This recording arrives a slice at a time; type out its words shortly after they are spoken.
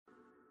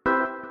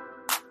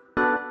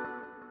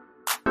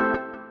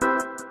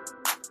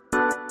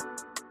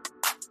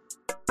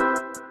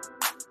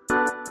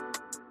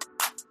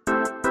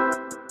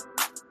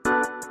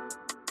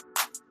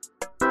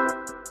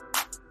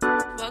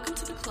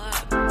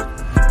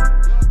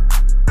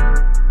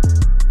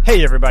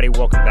Hey everybody,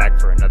 welcome back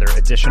for another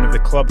edition of the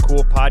Club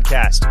Cool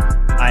Podcast.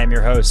 I am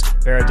your host,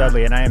 Barrett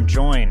Dudley, and I am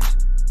joined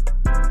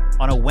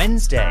on a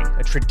Wednesday,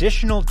 a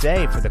traditional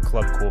day for the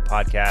Club Cool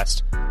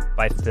Podcast,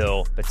 by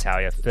Phil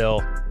Battaglia.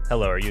 Phil,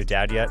 hello, are you a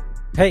dad yet?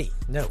 Hey,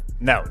 no.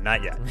 No,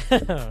 not yet.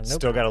 Nope.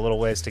 Still got a little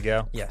ways to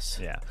go? Yes.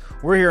 Yeah.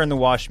 We're here in the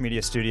Wash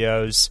Media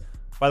Studios.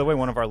 By the way,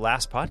 one of our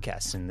last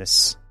podcasts in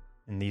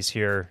these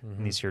here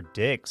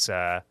digs.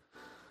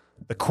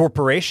 The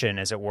corporation,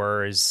 as it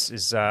were, is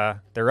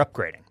they're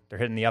upgrading. They're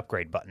hitting the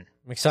upgrade button.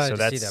 I'm excited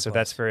to see that. So place.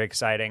 that's very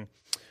exciting.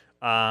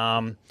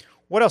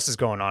 What else is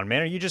going on,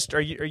 man? Are you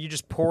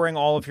just pouring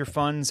all of your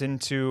funds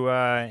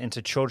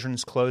into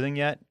children's clothing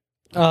yet?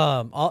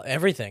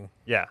 Everything.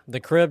 Yeah. The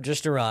crib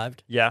just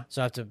arrived. Yeah.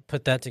 So I have to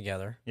put that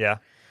together. Yeah.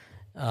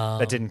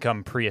 That didn't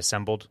come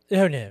pre-assembled.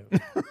 Oh no.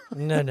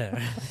 No.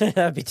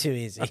 That'd be too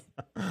easy.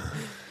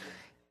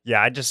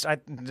 Yeah,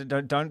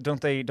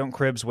 don't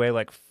cribs weigh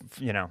like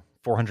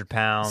 400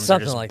 pounds?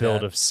 Something or just like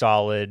build that. of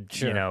solid,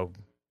 Sure.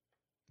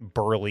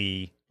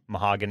 Burly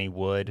mahogany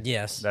wood.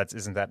 Yes. That's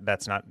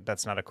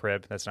not a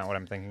crib. That's not what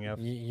I'm thinking of.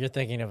 You're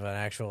thinking of an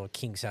actual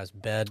king size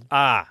bed.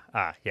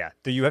 Yeah.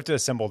 Do you have to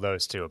assemble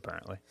those too?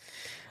 Apparently.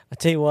 I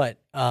tell you what.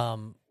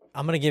 I'm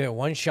gonna give it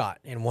one shot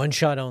and one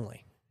shot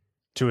only.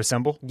 To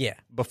assemble? Yeah.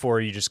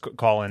 Before you just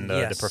call in the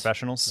Yes.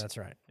 professionals? That's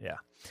right. Yeah.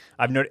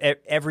 I've noticed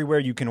everywhere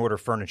you can order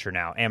furniture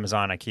now,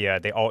 Amazon,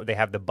 IKEA, they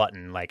have the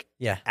button like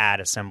Yeah.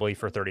 add assembly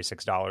for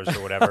 $36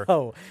 or whatever.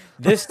 Oh,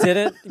 this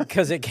didn't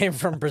because it came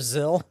from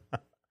Brazil.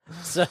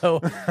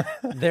 So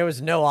there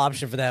was no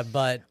option for that,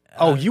 but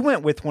You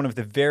went with one of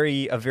a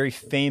very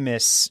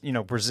famous,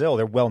 Brazil.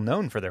 They're well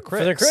known for their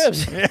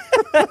cribs. for their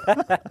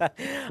cribs.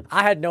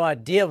 I had no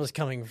idea it was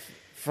coming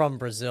from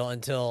Brazil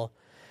until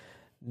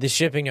the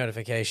shipping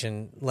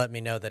notification let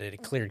me know that it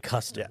had cleared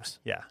customs.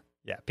 Yeah.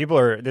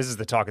 This is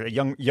the talk of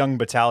young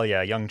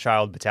Battaglia, young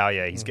child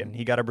Battaglia.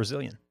 He got a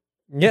Brazilian.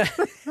 Yeah.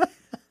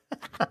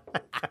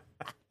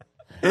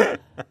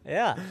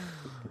 Yeah.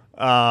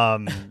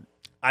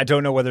 I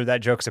don't know whether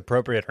that joke's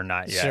appropriate or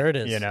not yet. Sure it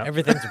is. You know?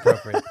 Everything's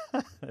appropriate.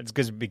 It's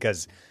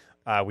because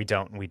we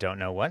don't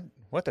know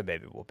what the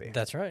baby will be.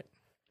 That's right.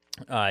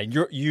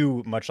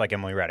 You much like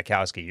Emily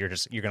Ratajkowski, you're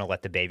going to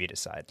let the baby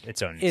decide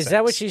its own. Is sex.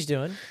 that what she's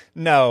doing?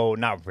 No,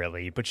 not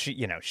really. But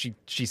she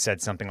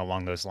said something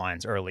along those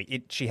lines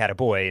early. She had a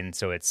boy, and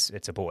so it's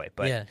a boy.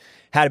 But Yeah.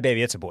 had a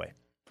baby, it's a boy.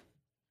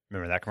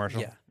 Remember that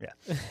commercial?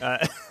 Yeah.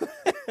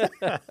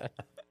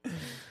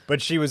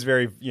 But she was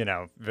very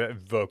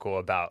vocal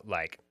about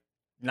like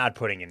not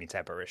putting any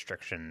type of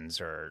restrictions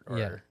or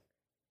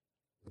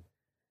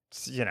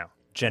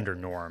gender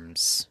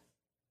norms.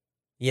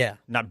 Yeah.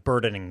 Not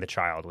burdening the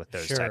child with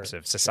those Sure, types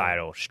of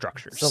societal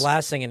structures. It's the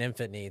last thing an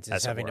infant needs is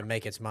As it having to were.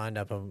 make its mind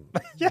up on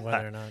Yeah.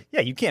 whether or not.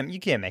 Yeah, you can't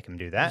make him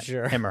do that.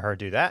 Sure. Him or her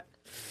do that.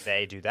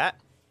 They do that.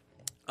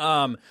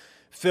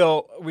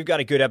 Phil, we've got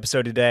a good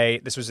episode today.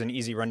 This was an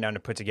easy rundown to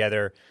put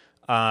together.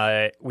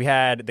 We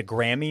had the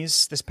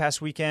Grammys this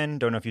past weekend.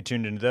 Don't know if you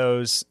tuned into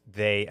those.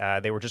 They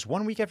were just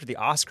 1 week after the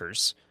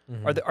Oscars.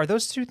 Mm-hmm. Are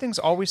those two things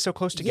always so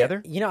close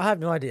together? Yeah, I have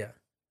no idea.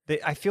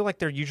 I feel like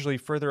they're usually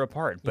further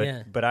apart, but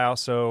Yeah. but I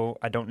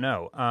don't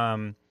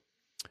know.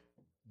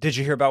 Did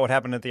you hear about what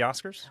happened at the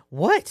Oscars?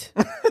 What?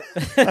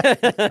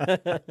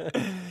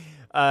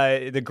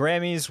 The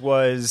Grammys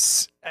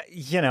was,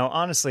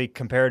 honestly,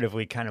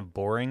 comparatively kind of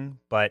boring,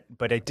 but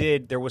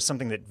there was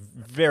something that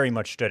very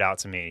much stood out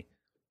to me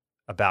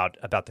about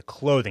the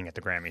clothing at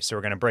the Grammys. So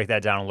we're going to break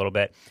that down a little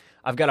bit.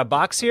 I've got a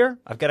box here.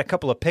 I've got a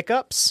couple of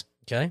pickups.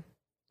 Okay.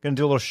 Going to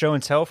do a little show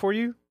and tell for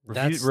you.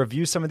 That's-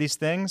 Review some of these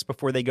things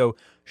before they go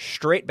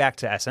straight back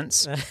to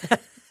Essence.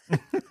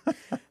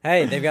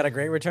 Hey, they've got a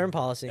great return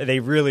policy. They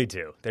really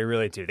do. They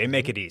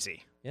make it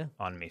easy Yeah.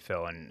 on me,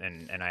 Phil,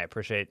 and I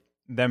appreciate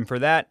them for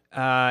that.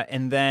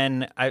 And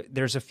then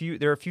there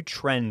are a few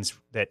trends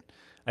that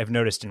I've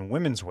noticed in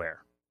women's wear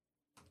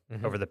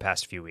over the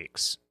past few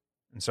weeks.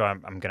 And so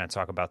I'm going to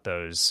talk about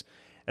those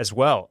as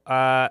well.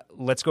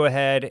 Let's go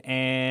ahead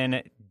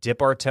and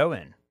dip our toe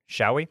in,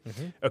 shall we?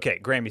 Okay,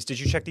 Grammys, did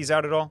you check these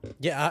out at all?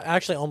 Yeah, I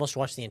actually almost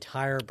watched the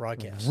entire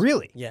broadcast.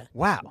 Really? Yeah.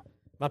 Wow.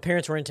 My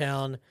parents were in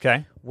town.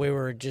 Okay. We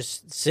were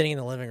just sitting in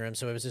the living room,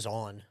 so it was just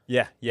on.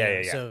 Yeah.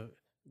 So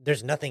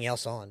there's nothing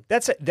else on.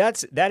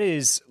 That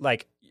is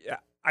like,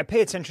 I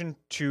pay attention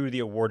to the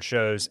award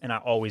shows, and I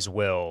always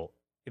will.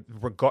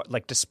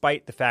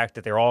 Despite the fact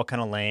that they're all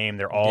kind of lame,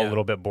 they're all a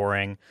little bit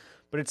boring.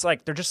 But it's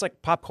like they're just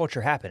like pop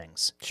culture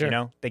happenings.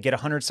 Sure. They get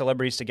 100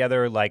 celebrities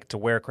together, like to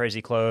wear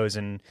crazy clothes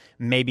and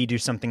maybe do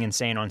something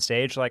insane on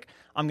stage. Like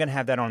I'm gonna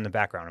have that on in the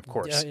background, of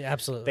course. Yeah,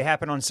 absolutely. They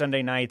happen on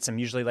Sunday nights. I'm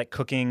usually like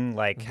cooking,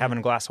 like having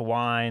a glass of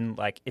wine.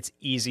 Like it's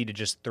easy to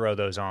just throw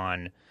those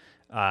on,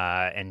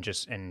 and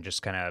just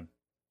kind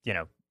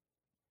of,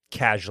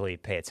 casually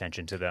pay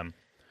attention to them.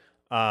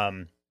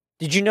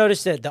 Did you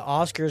notice that the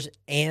Oscars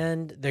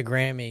and the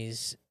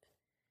Grammys,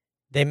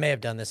 they may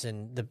have done this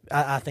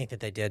I think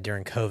that they did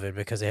during COVID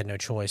because they had no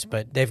choice,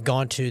 but they've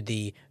gone to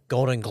the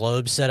Golden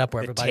Globe setup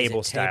where The everybody's table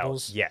at style.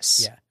 tables.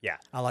 Yes. Yeah. Yeah.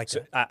 I like So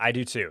that. I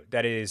do too.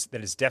 That is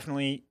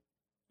definitely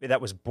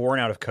that was born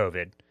out of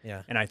COVID.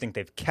 Yeah. And I think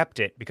they've kept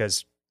it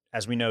because,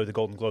 as we know, the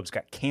Golden Globes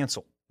got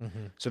canceled.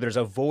 Mm-hmm. So there's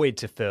a void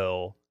to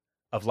fill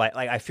of like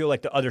I feel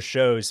like the other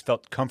shows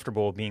felt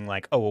comfortable being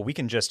like, oh, well, we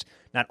can just,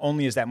 not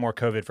only is that more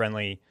COVID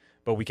friendly,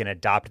 but we can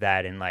adopt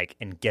that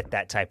and get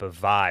that type of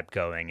vibe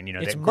going. And,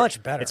 it's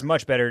much better. It's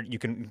much better. You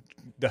can,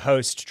 the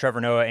host, Trevor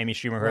Noah, Amy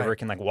Schumer, whoever,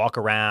 can like walk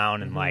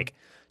around and like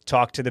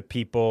talk to the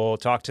people,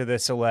 talk to the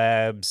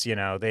celebs.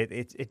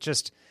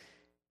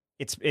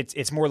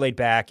 It's more laid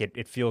back.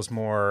 It feels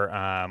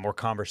more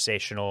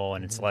conversational,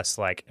 and it's less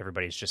like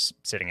everybody's just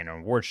sitting in an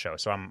award show.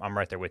 So I'm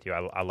right there with you.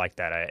 I like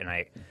that, and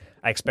I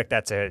expect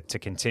that to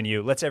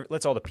continue. Let's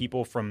all the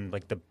people from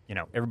like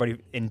everybody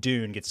in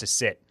Dune gets to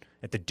sit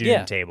at the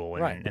Dune table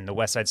and the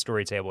West Side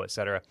Story table,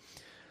 etc.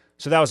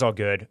 So that was all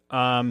good.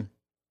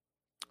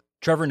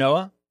 Trevor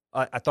Noah,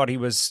 I thought he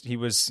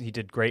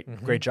did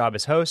great job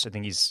as host. I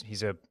think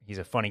he's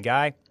a funny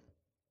guy.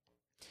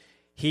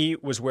 He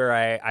was where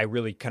I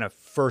really kind of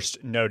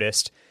first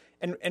noticed,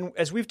 and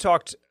as we've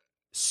talked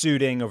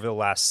suiting over the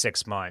last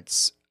 6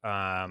 months,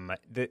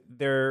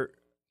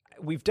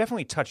 we've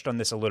definitely touched on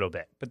this a little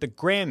bit, but the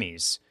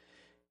Grammys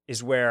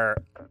is where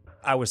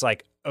I was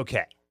like,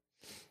 okay,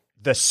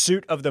 the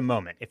suit of the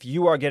moment. If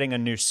you are getting a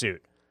new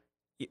suit,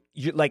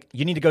 you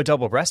need to go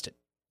double-breasted.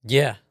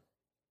 Yeah.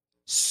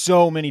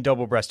 So many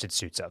double-breasted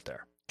suits out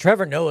there.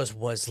 Trevor Noah's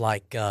was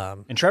like...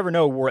 and Trevor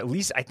Noah wore at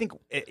least, I think,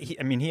 he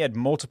had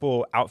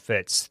multiple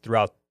outfits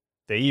throughout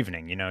the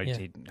evening.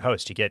 To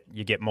host,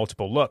 you get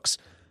multiple looks.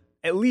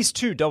 At least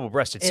 2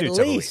 double-breasted suits,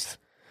 I believe.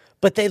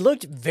 But they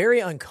looked very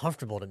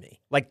uncomfortable to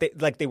me. Like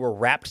they were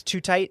wrapped too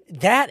tight?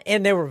 That,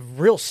 and they were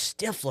real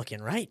stiff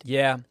looking, right?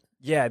 Yeah.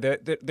 Yeah,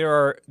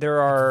 there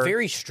are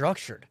very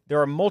structured. There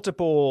are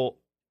multiple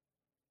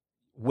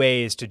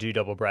ways to do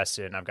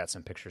double-breasted, and I've got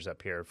some pictures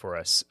up here for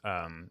us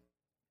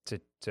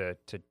to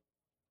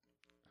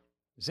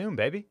zoom,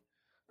 baby.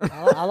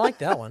 I like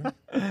that one.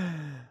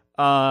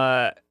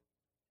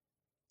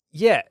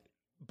 Yeah,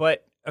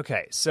 but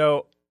okay,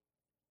 so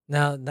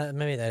now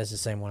maybe that is the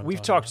same one.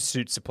 We've talked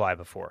Suit Supply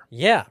before.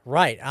 Yeah,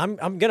 right.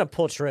 I'm gonna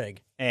pull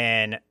trig.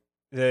 And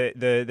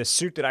the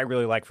suit that I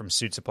really like from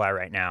Suit Supply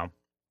right now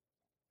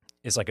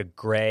is like a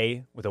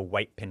gray with a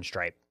white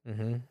pinstripe,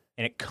 and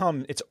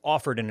it's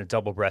offered in a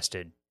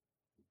double-breasted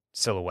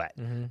silhouette.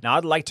 Now,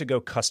 I'd like to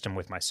go custom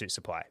with my Suit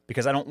Supply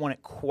because I don't want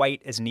it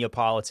quite as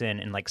Neapolitan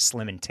and like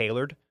slim and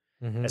tailored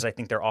as I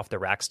think their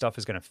off-the-rack stuff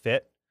is going to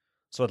fit.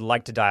 So I'd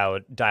like to dial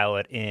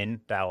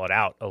it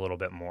out a little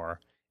bit more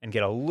and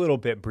get a little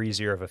bit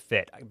breezier of a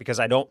fit because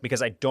I don't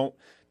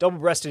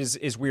double-breasted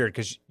is weird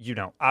because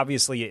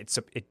obviously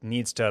it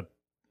needs to,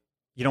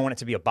 you don't want it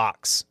to be a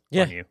box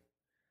on you.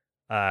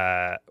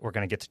 We're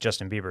going to get to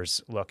Justin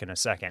Bieber's look in a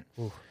second.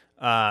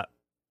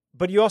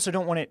 But you also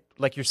don't want it,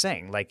 like you're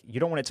saying, like you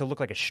don't want it to look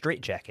like a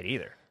straitjacket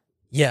either.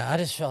 Yeah, I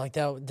just felt like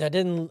that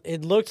didn't.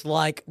 It looked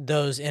like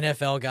those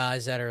NFL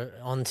guys that are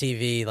on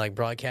TV, like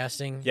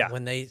broadcasting,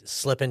 when they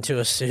slip into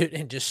a suit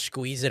and just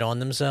squeeze it on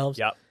themselves.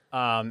 Yep.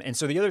 And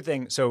so the other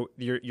thing,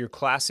 your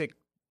classic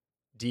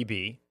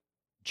DB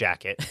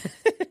jacket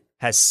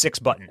has 6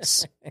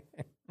 buttons.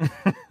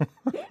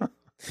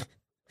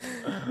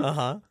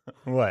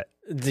 What?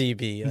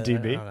 DB.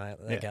 DB?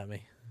 That got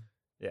me.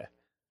 Yeah.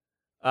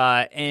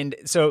 And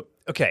so,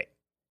 okay,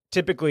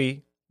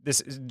 typically,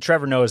 this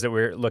Trevor Noah's that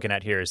we're looking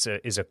at here is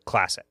a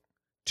classic.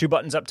 2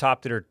 buttons up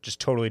top that are just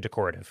totally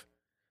decorative.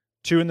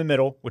 2 in the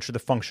middle, which are the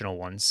functional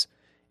ones,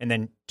 and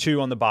then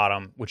 2 on the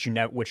bottom, which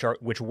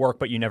work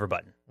but you never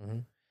button.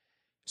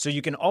 So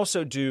you can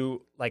also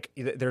do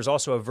there's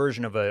also a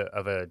version of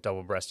a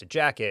double-breasted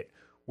jacket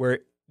where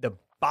the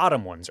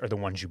bottom ones are the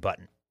ones you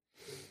button.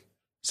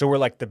 So we're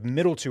like the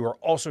middle 2 are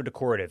also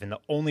decorative, and the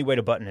only way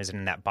to button is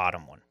in that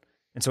bottom one.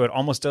 And so it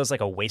almost does like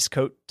a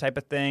waistcoat type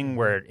of thing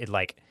where it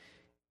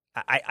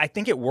I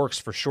think it works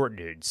for short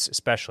dudes,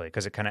 especially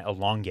because it kind of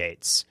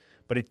elongates,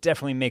 but it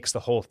definitely makes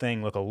the whole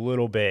thing look a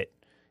little bit,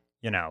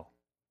 a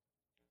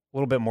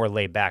little bit more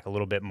laid back, a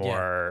little bit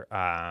more,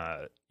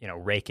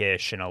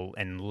 rakish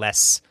and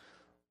less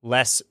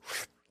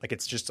like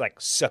it's just like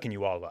sucking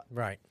you all up.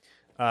 Right.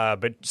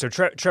 But so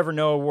Trevor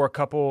Noah wore a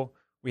couple.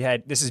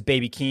 This is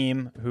Baby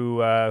Keem,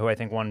 who I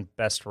think won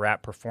Best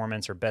Rap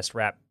Performance or Best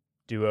Rap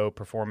Duo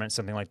Performance,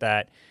 something like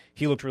that.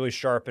 He looked really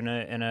sharp in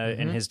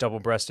his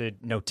double-breasted,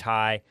 no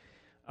tie.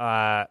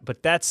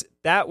 But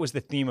that was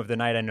the theme of the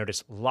night. I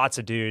noticed lots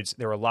of dudes.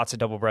 There were lots of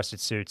double-breasted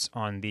suits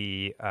on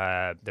the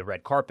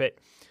red carpet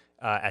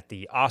at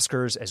the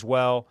Oscars as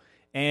well.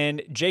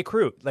 And J.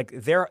 Crew, like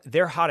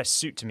their hottest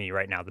suit to me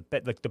right now, the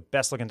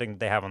best looking thing that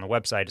they have on the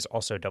website is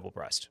also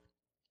double-breast,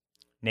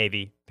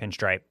 navy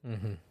pinstripe.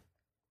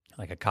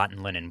 Like a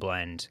cotton linen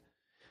blend.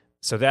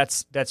 So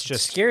that's just... It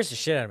scares the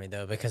shit out of me,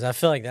 though, because I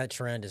feel like that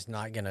trend is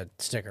not going to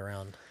stick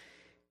around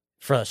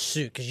for a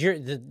suit.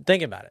 Because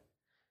think about it.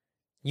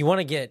 You want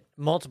to get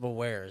multiple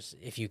wears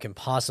if you can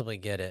possibly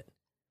get it.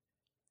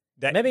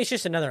 Maybe it's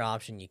just another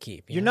option you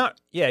keep. You're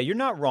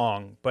not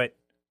wrong, but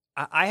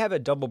I have a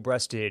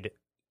double-breasted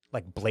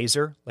like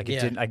blazer. Like it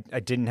Yeah. didn't. I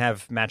didn't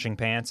have matching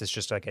pants. It's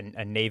just like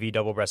a navy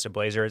double breasted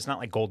blazer. It's not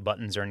like gold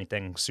buttons or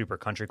anything super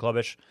country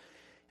clubbish.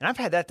 And I've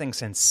had that thing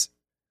since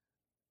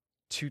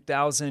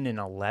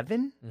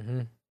 2011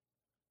 Mm-hmm.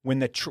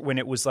 when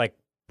it was like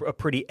a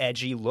pretty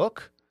edgy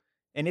look,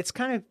 and it's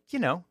kind of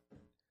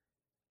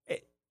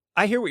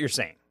I hear what you're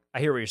saying.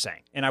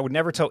 And I would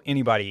never tell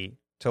anybody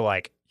to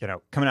like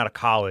coming out of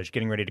college,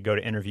 getting ready to go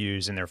to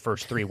interviews in their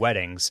first 3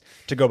 weddings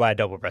to go buy a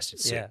double breasted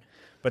suit. Yeah.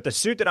 But the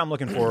suit that I'm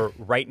looking for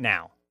right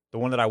now, the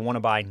one that I want to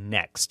buy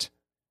next,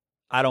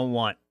 I don't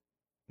want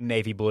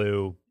navy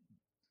blue,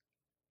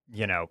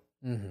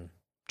 Mm-hmm.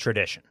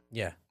 tradition.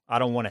 Yeah. I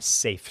don't want a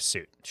safe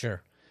suit.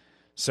 Sure.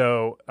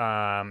 So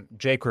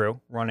J. Crew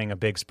running a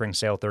big spring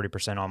sale,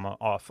 30%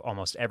 off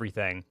almost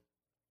everything.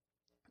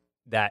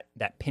 That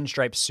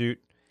pinstripe suit,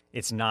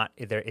 it's not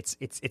there. It's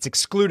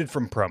excluded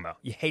from promo.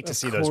 You hate to Of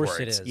see those course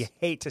words. it is. You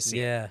hate to see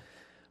it. Yeah.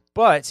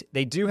 But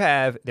they do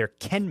have their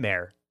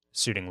Kenmare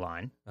suiting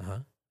line Uh-huh.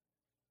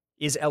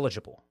 is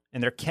eligible,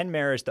 and their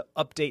Kenmare is the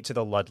update to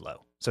the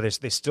Ludlow. So they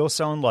still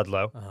selling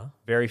Ludlow. Uh-huh.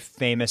 Very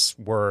famous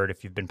word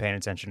if you've been paying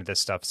attention to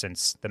this stuff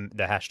since the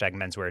hashtag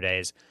menswear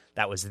days.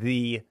 That was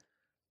the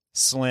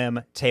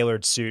slim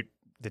tailored suit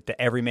that the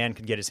everyman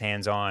could get his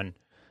hands on.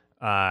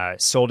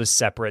 Sold as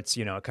separates.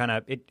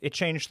 It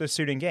changed the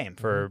suiting game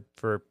for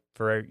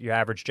your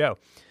average Joe.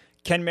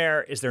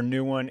 Kenmare is their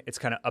new one. It's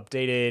kind of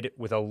updated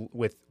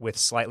with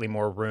slightly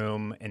more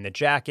room in the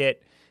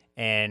jacket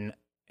and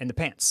the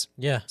pants.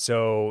 Yeah.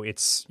 So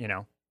it's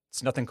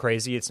it's nothing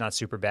crazy. It's not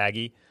super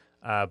baggy,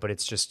 but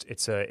it's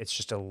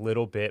just a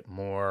little bit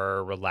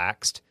more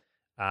relaxed.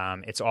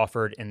 It's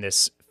offered in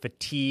this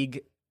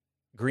fatigue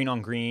green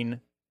on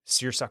green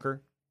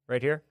seersucker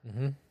right here.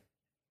 Mm-hmm.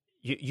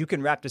 You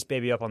can wrap this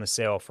baby up on the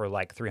sale for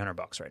like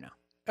 $300 right now.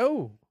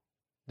 Oh,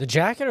 the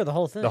jacket or the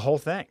whole thing? The whole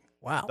thing.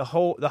 Wow. The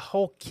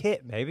whole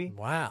kit, baby.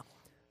 Wow.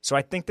 So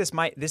I think this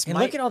might And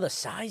look at all the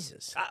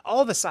sizes.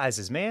 all the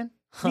sizes, man.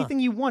 Huh. Anything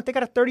you want. They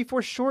got a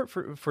 34 short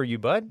for you,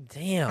 bud.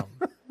 Damn.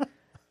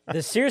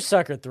 The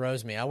seersucker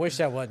throws me. I wish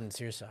that wasn't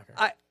seersucker.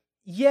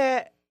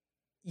 Yeah.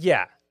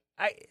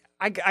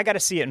 I got to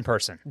see it in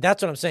person.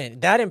 That's what I'm saying.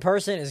 That in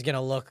person is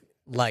gonna look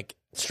like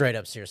straight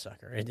up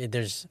seersucker.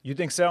 There's You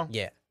think so?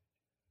 yeah,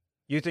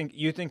 You think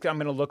I'm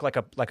going to look like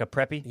a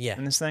preppy Yeah.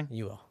 in this thing?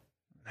 you will.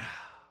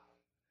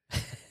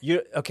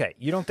 You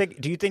don't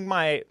think? Do you think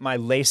my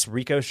lace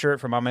Rico shirt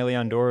from Aimé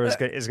Leon Doro is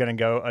going to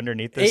go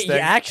underneath this thing?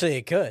 Yeah, actually,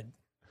 it could.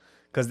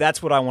 Because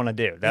that's what I want to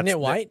do. Isn't it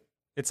white?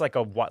 It's like a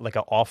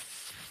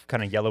off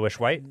kind of yellowish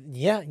white.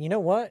 Yeah. You know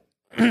what?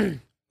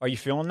 Are you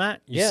feeling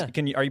that? Yeah.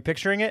 Are you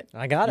picturing it?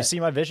 I got You it. see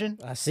my vision?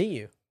 I see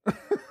you.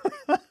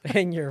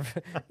 in your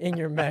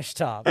mesh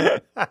top. Hey,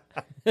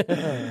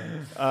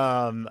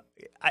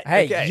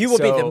 Okay, you will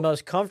be the so-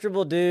 most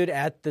comfortable dude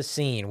at the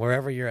scene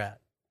wherever you're at.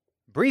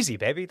 breezy,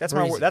 baby. That's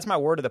Breezy. that's my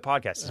word of the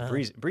podcast. Is Uh-huh.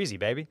 breezy,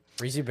 baby.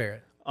 Breezy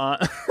Barrett. I'm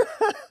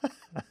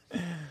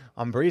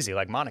breezy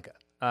like Monica.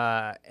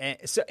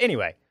 So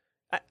anyway,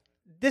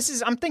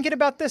 I'm thinking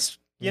about this.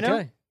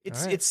 Okay.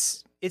 It's All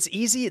right. it's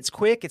easy. It's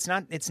quick. It's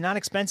not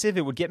expensive.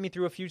 It would get me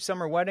through a few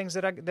summer weddings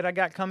that I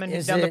got coming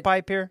Is down the it-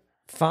 pipe here.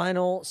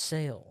 Final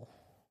sale.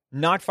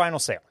 Not final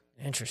sale.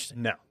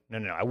 Interesting. No.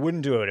 I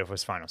wouldn't do it if it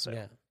was final sale.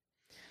 Yeah.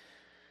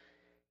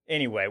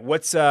 Anyway,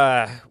 what's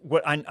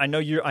what I know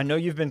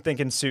you've been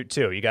thinking suit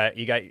too. You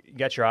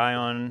got your eye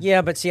on.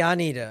 Yeah, but see,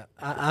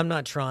 I'm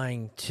not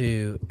trying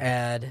to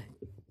add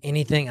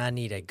anything. I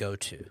need a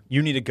go-to.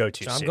 You need a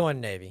go-to So suit. I'm going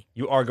Navy.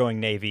 You are going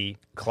navy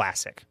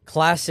classic.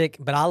 Classic,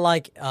 but I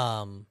like,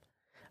 I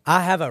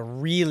have a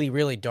really,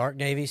 really dark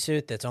Navy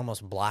suit that's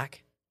almost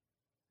black.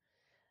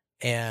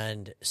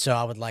 And so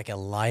I would like a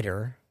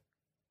lighter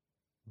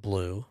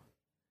blue,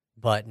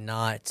 but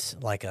not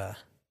like a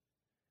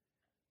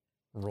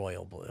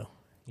royal blue.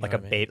 You Like know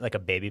a what I mean? like a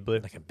baby blue,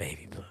 Like a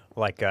baby blue.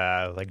 like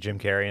Jim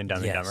Carrey and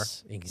Dumb and Dumber.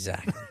 Yes,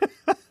 exactly.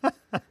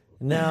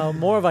 No,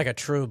 more of like a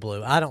true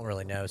blue. I don't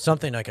really know.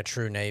 Something like a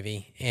true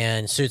navy.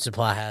 And Suit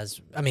Supply has,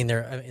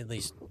 they're at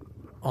least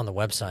on the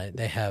website,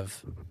 they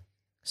have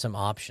some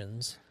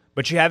options.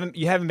 But you haven't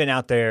been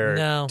out there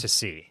No. to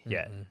see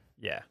yet. Mm-mm.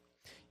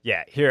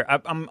 Yeah. Here,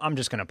 I'm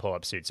just gonna pull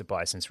up Suit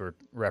Supply since we're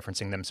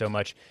referencing them so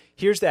much.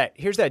 Here's that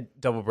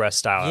double breast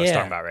style I was Yeah.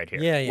 talking about right here.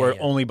 Yeah, where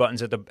yeah. only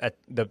buttons at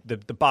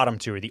the bottom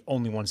two are the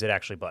only ones that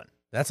actually button.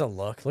 That's a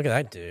look. Look at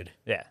that dude.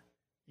 Yeah.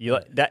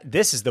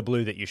 This is the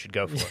blue that you should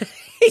go for.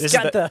 He's This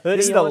got is the hoodie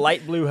This is the on.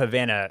 light blue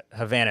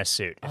Havana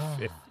suit. Oh.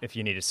 If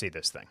you need to see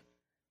this thing,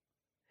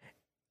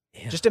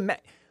 Yeah. just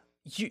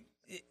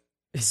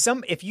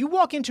if you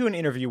walk into an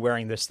interview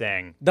wearing this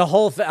thing, The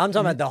whole thing. I'm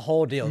talking about the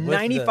whole deal. with the-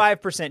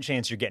 95%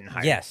 chance you're getting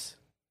hired. Yes.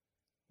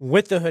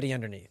 With the hoodie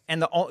underneath.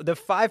 And the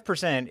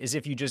 5% is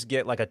if you just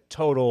get like a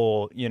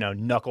total,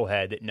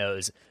 knucklehead that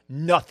knows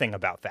nothing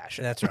about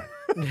fashion. That's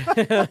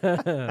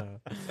right.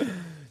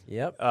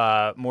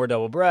 Yep. More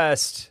double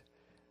breast.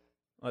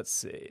 Let's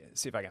see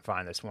if I can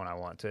find this one I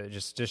want to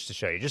just to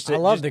show you. I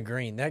love the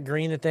green. That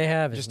green that they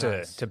have is just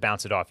nice. to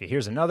bounce it off you.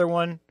 Here's another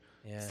one.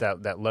 Yeah. It's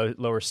that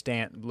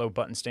low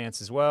button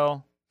stance as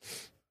well.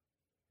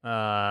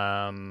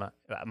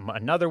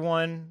 Another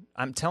one.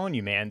 I'm telling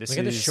you, man. This Look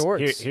at the is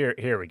shorts.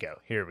 Here we go.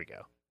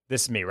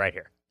 This is me right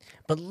here.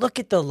 But look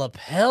at the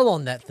lapel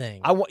on that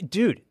thing.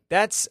 Dude.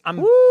 Woo!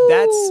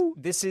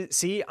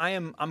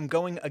 I'm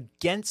going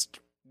against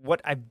what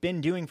I've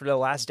been doing for the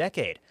last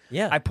decade.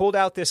 Yeah. I pulled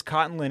out this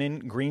cotton linen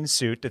green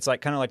suit that's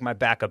like kind of like my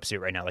backup suit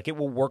right now. Like it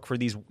will work for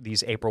these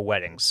April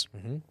weddings.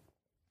 Mm-hmm.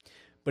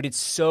 But it's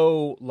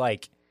so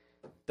like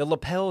the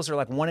lapels are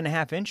like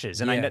 1.5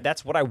 inches, and I know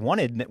that's what I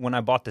wanted when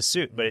I bought the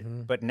suit.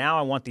 But now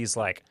I want these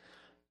like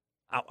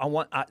I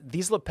want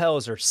these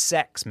lapels are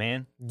sex,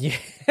 man. Yeah.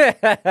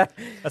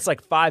 That's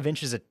like 5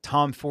 inches of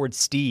Tom Ford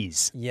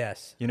steez.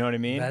 Yes. You know what I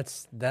mean?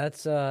 That's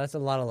a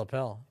lot of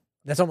lapel.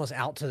 That's almost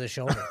out to the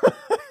shoulder.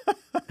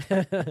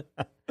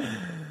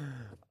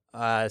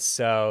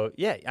 So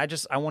yeah,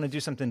 I want to do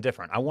something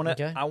different. I want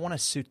a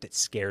suit that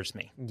scares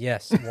me.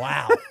 Yes.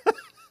 Wow.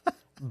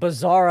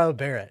 Bizarro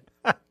Barrett.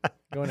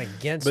 Going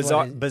against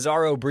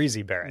Bizarro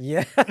Breezy Barrett.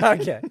 Yeah.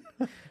 Okay.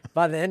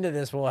 By the end of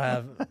this, we'll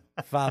have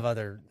 5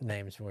 other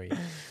names for you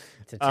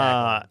to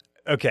tackle.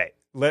 Okay.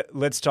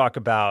 Let's talk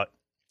about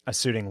a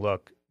suiting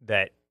look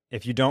that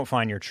if you don't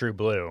find your true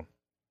blue,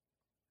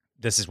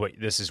 this is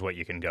what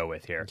you can go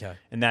with here. Okay.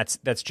 And that's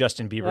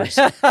Justin Bieber's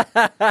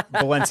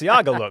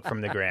Balenciaga look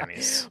from the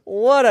Grammys.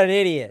 What an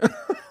idiot.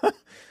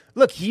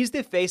 Look, he's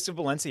the face of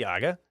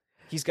Balenciaga.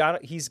 He's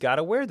got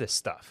to wear this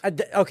stuff.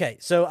 Okay,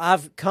 so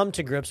I've come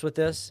to grips with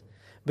this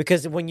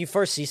because when you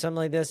first see something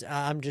like this,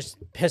 I'm just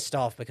pissed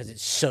off because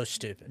it's so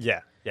stupid.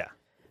 Yeah.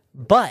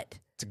 But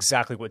it's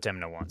exactly what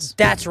Demna wants.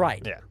 That's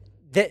right. Yeah.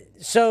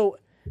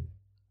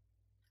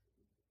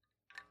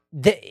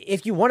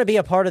 If you want to be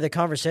a part of the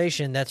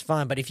conversation, that's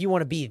fine. But if you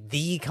want to be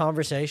the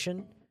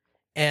conversation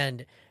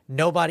and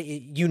nobody,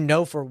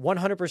 for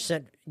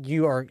 100%,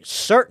 you are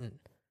certain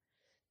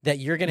that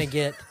you're going to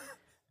get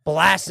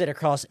blasted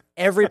across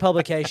every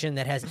publication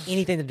that has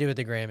anything to do with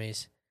the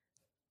Grammys,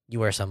 you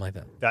wear something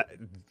like that.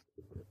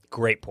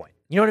 Great point.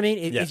 You know what I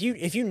mean? If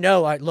you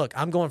know, look,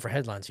 I'm going for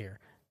headlines here.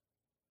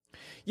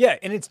 Yeah,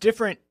 and it's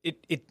different.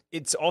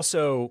 It's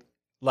also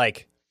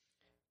like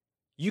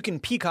you can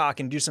peacock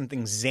and do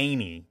something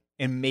zany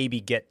and maybe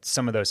get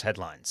some of those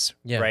headlines,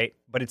 right?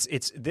 But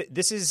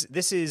this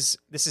is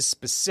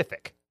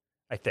specific,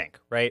 I think,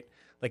 right?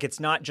 Like he's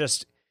not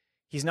just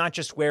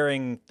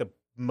wearing the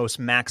most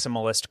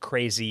maximalist,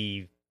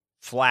 crazy,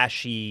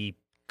 flashy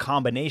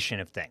combination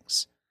of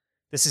things.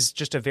 This is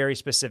just a very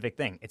specific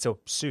thing. It's a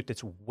suit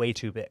that's way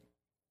too big.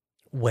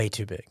 Way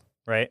too big.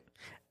 Right?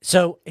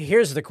 So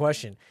here's the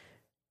question.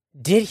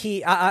 Did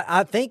he,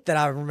 I think that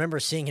I remember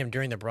seeing him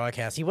during the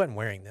broadcast. He wasn't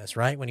wearing this,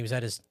 right? When he was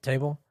at his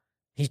table?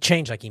 He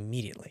changed like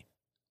immediately.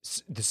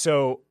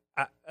 So,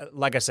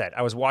 like I said,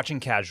 I was watching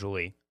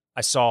casually.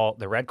 I saw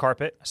the red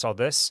carpet. I saw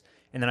this.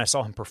 And then I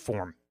saw him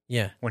perform.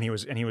 Yeah. And he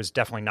was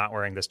definitely not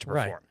wearing this to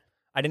perform. Right.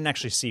 I didn't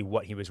actually see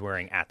what he was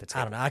wearing at the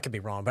table. I don't know. I could be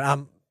wrong, but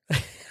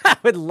I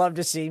would love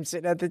to see him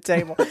sitting at the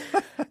table.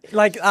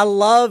 Like, I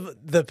love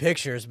the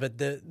pictures, but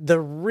the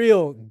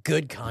real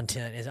good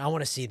content is I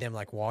want to see them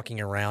like walking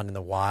around in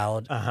the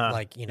wild,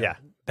 like,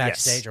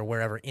 backstage or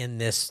wherever in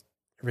this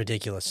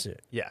ridiculous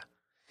suit. Yeah.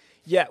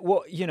 Yeah.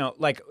 Well,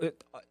 like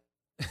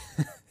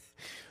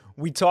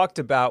we talked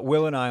about,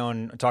 Will and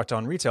I talked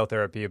on Retail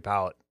Therapy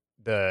about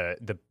the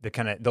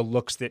kind of the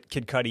looks that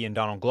Kid Cudi and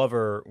Donald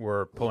Glover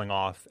were pulling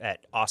off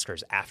at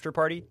Oscars after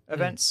party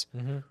events.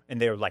 Mm-hmm. And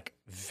they were like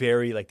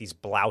very like these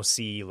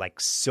blousy,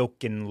 like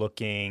silken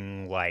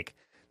looking, like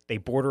they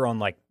border on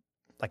like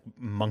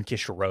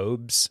monkish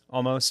robes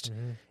almost.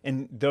 Mm-hmm.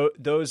 And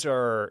those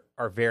are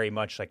very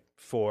much like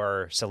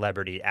for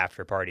celebrity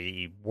after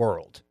party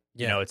world.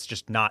 Yeah. It's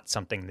just not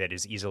something that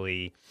is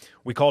easily,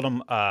 we called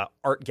them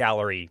art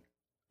gallery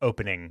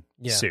opening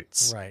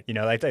suits, right?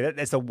 Like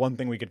that's the one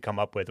thing we could come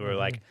up with. We're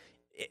like,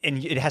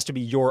 and it has to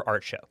be your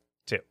art show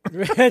too.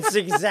 That's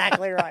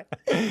exactly right.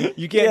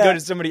 You can't go to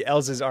somebody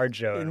else's art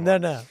show.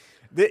 No.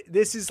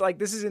 This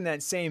is in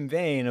that same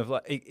vein of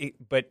like,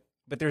 but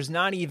there's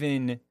not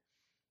even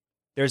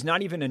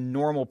a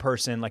normal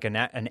person like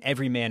an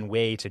everyman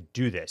way to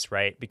do this,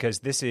 right? Because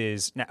this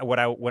is when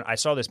I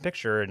saw this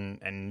picture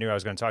and knew I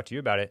was going to talk to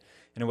you about it,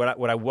 and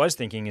what I was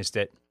thinking is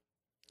that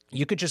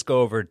you could just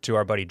go over to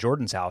our buddy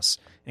Jordan's house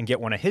and get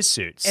one of his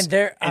suits.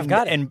 And I've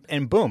got it.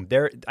 And boom,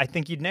 there, I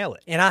think you'd nail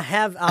it. And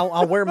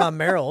I'll wear my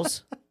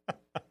Merrills,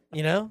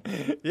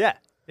 Yeah.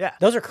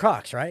 Those are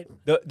Crocs, right?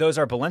 Those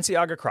are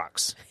Balenciaga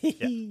Crocs.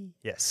 Yeah.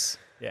 Yes.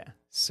 Yeah.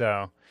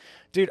 So,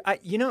 dude,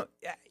 you know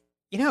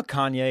how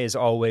Kanye is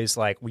always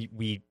like,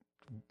 we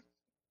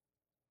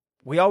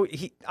always,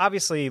 he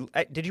obviously,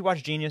 did you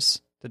watch Genius,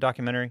 the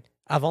documentary?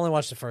 I've only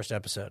watched the first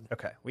episode.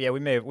 Okay. Well, yeah,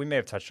 we may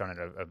have touched on it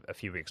a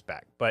few weeks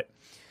back, but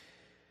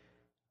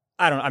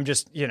I don't know. I'm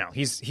just,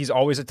 he's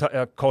always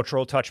a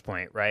cultural touch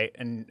point, right?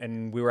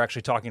 And we were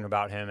actually talking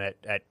about him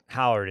at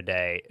Howler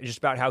today, just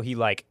about how he,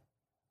 like,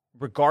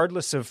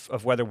 regardless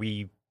of whether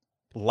we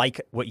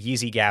like what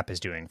Yeezy Gap is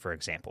doing, for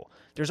example,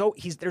 there's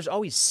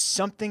always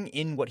something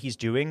in what he's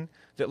doing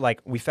that, like,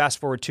 we fast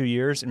forward 2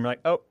 years and we're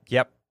like, oh,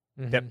 yep,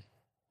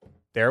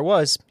 there it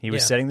was. He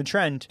was setting the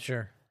trend.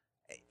 Sure.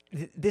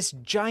 this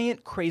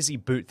giant crazy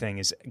boot thing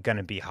is going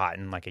to be hot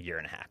in like a year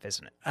and a half,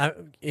 isn't it?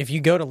 If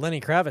you go to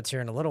Lenny Kravitz here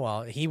in a little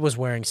while, he was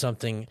wearing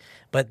something,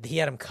 but he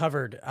had them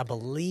covered. I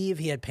believe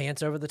he had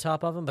pants over the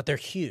top of them, but they're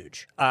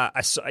huge.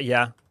 I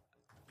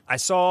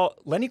saw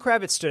Lenny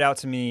Kravitz stood out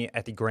to me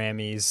at the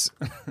Grammys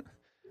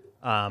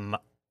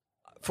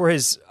for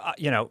his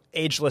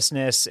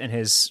agelessness and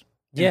his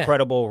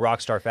incredible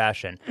rock star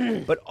fashion,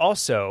 but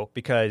also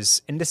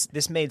because, and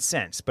this made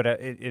sense, but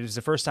it was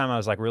the first time I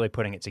was like really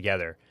putting it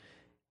together.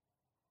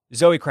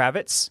 Zoe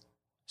Kravitz,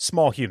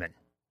 small human.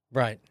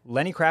 Right.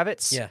 Lenny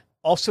Kravitz,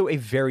 also a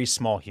very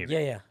small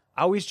human. Yeah.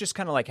 I always just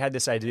kind of like had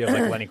this idea of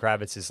like Lenny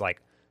Kravitz is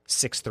like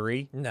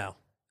 6'3". No.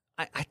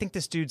 I think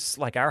this dude's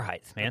like our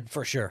height, man.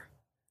 For sure.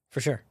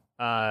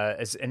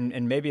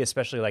 And maybe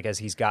especially like as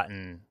he's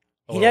gotten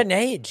he doesn't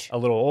age a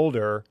little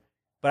older,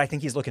 but I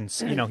think he's looking,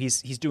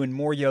 he's doing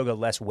more yoga,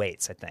 less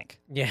weights, I think.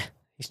 Yeah.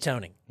 He's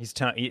toning. He's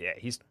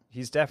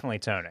definitely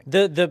toning.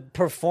 The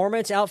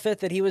performance outfit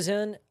that he was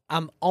in,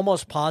 I'm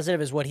almost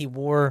positive is what he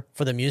wore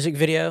for the music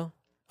video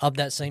of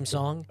that same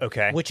song.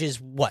 Okay. Which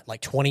is what,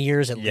 like 20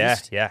 years at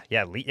least? Yeah.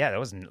 That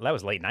was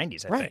late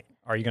 90s, I think.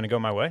 Are you going to go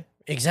my way?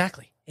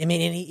 Exactly. I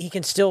mean, and he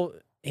can still,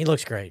 he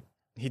looks great.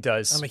 He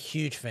does. I'm a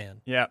huge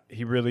fan. Yeah,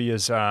 he really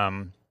is. Just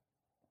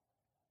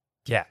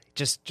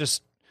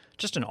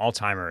an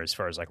all-timer as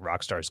far as like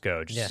rock stars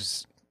go.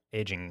 Just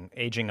aging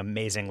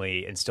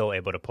amazingly and still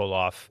able to pull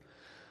off.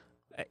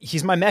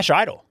 He's my mesh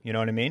idol. You know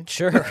what I mean?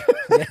 Sure.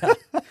 Yeah.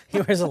 He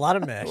wears a lot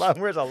of mesh.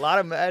 Wears a lot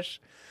of mesh.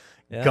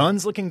 Yeah.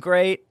 Guns looking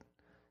great.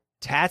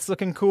 Tats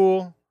looking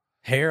cool.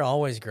 Hair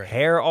always great.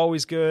 Hair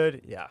always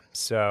good. Yeah.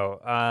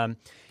 So,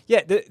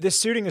 the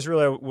suiting is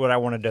really what I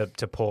wanted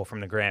to pull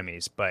from the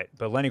Grammys. But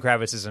Lenny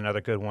Kravitz is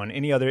another good one.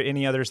 Any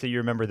others that you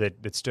remember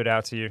that stood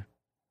out to you?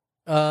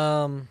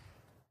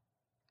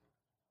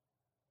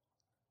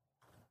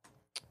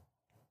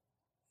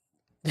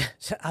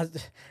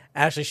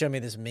 Ashley showed me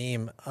this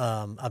meme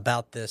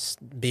about this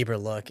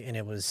Bieber look, and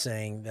it was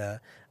saying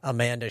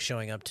Amanda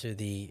showing up to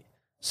the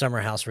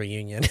Summer House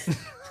reunion,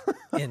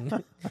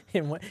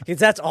 because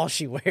that's all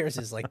she wears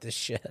is like this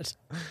shit.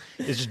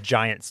 It's just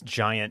giant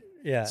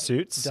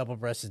suits,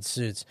 double-breasted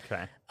suits.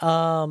 Okay.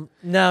 No,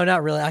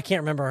 not really. I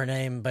can't remember her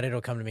name, but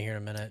it'll come to me here in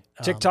a minute.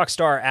 TikTok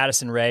star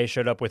Addison Rae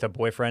showed up with a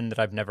boyfriend that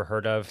I've never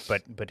heard of,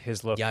 but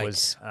his look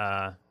was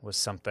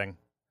something.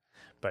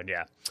 But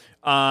yeah.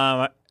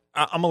 I'm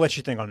going to let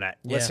you think on that.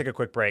 Let's take a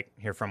quick break,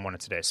 hear from one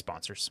of today's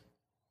sponsors.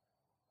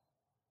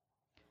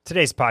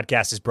 Today's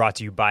podcast is brought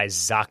to you by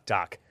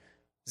ZocDoc.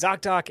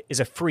 ZocDoc is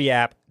a free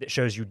app that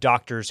shows you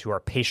doctors who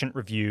are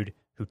patient-reviewed,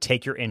 who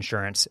take your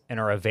insurance, and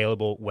are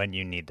available when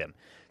you need them.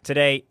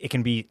 Today, it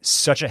can be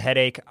such a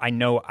headache. I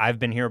know I've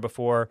been here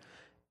before.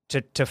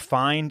 To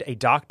find a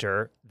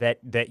doctor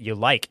that you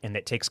like and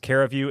that takes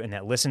care of you and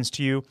that listens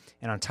to you,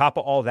 and on top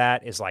of all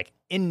that is like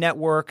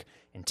in-network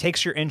and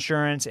takes your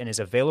insurance and is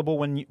available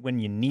when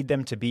you need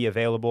them to be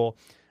available.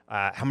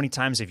 How many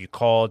times have you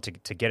called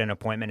to get an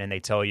appointment and they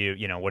tell you,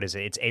 what is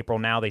it? It's April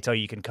now. They tell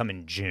you can come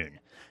in June.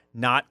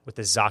 Not with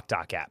the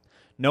ZocDoc app.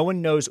 No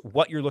one knows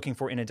what you're looking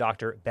for in a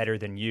doctor better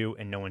than you,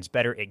 and no one's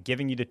better at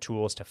giving you the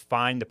tools to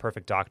find the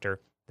perfect doctor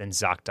than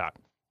ZocDoc.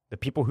 The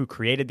people who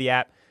created the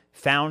app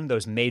found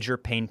those major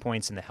pain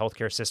points in the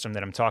healthcare system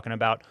that I'm talking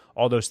about,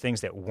 all those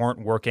things that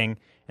weren't working,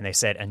 and they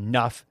said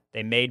enough.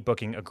 They made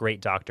booking a great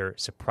doctor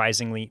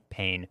surprisingly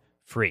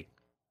pain-free.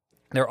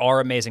 There are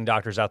amazing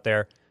doctors out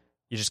there.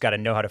 You just got to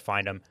know how to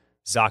find them.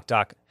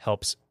 ZocDoc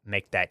helps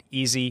make that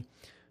easy.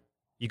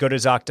 You go to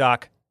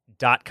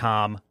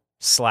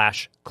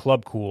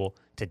ZocDoc.com/clubcool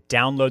to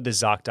download the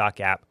ZocDoc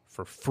app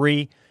for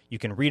free. You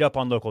can read up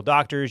on local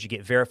doctors. You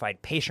get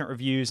verified patient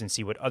reviews and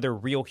see what other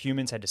real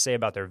humans had to say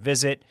about their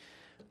visit.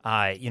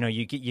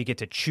 You get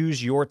to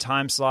choose your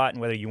time slot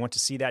and whether you want to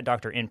see that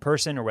doctor in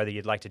person or whether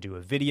you'd like to do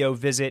a video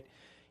visit.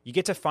 You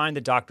get to find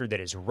the doctor that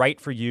is right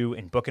for you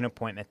and book an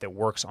appointment that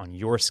works on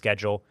your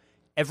schedule.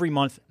 Every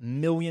month,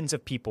 millions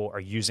of people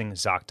are using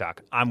ZocDoc.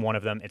 I'm one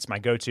of them. It's my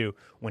go-to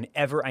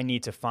whenever I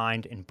need to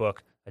find and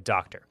book a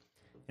doctor.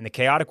 In the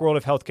chaotic world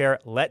of healthcare,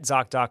 let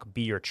ZocDoc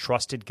be your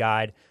trusted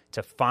guide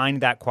to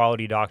find that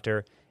quality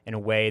doctor in a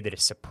way that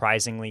is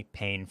surprisingly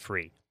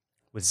pain-free.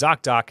 With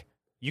ZocDoc,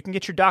 you can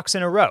get your docs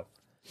in a row.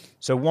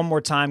 So one more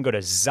time, go to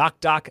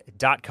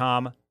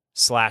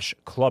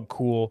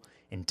ZocDoc.com/clubcool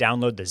and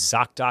download the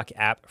ZocDoc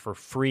app for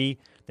free.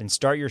 Then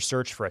start your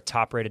search for a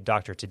top-rated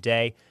doctor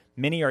today.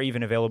 Many are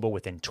even available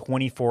within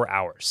 24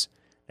 hours.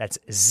 That's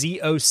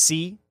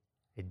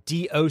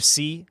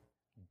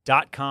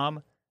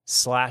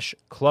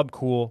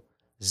ZocDoc.com/clubcool,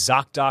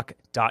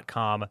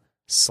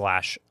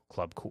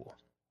 ZocDoc.com/clubcool.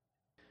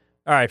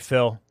 All right,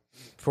 Phil,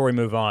 before we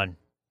move on,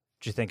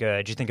 did you think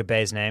of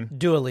Bay's name?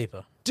 Dua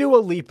Lipa. Dua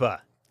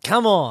Lipa.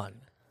 Come on.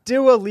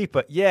 Dua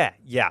Lipa. Yeah.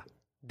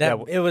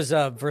 It was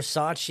a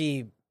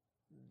Versace,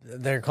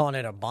 they're calling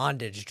it a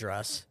bondage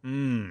dress.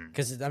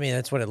 Because,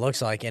 that's what it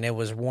looks like. And it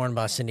was worn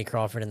by Cindy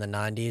Crawford in the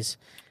 90s.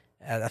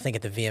 I think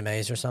at the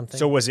VMAs or something.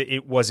 So was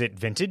it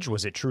vintage?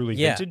 Was it truly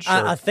yeah, vintage?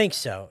 I think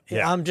so.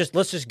 Yeah.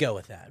 Let's just go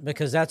with that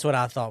because that's what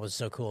I thought was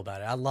so cool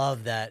about it. I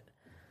love that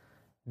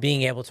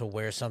being able to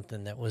wear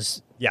something that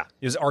was it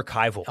was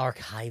archival.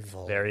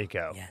 archival. There you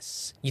go.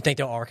 Yes. You think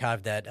they'll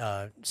archive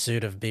that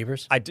suit of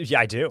Bieber's? I do.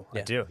 Yeah, I do.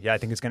 Yeah. I do. Yeah, I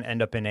think it's going to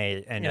end up in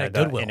a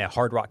Goodwill. in a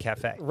Hard Rock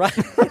Cafe. Right.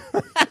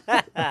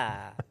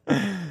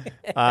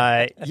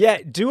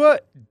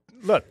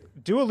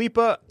 Dua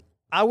Lipa.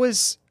 I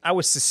was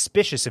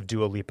suspicious of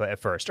Dua Lipa at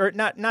first, or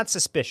not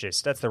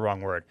suspicious. That's the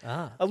wrong word.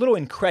 A little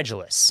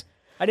incredulous.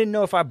 I didn't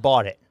know if I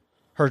bought it.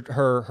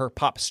 Her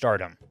pop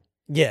stardom.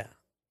 Yeah.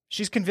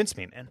 She's convinced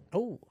me, man.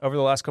 Oh. Over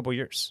the last couple of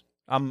years,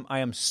 I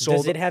am sold.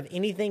 Does it have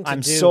anything to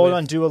I'm do sold with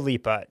on Dua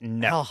Lipa.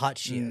 No. how hot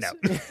she is? No.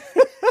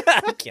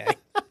 Okay.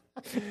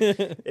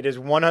 It is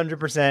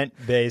 100%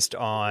 based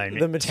on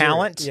The material.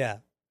 talent. Yeah.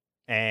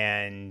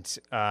 And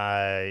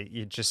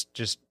you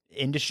just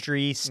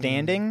industry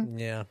standing,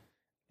 Yeah.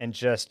 and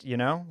just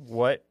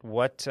what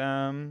What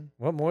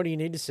more do you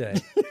need to say?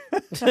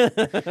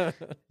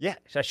 yeah,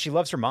 she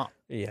loves her mom.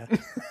 Yeah.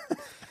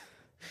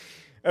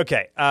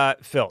 Okay,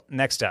 Phil,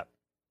 next up.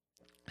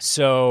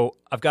 So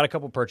I've got a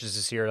couple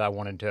purchases here that I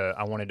wanted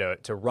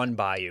to run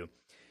by you.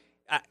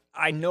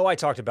 I know I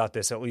talked about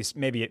this at least,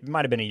 maybe it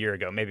might have been a year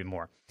ago, maybe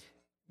more.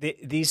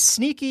 These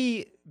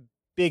sneaky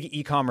big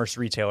e-commerce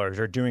retailers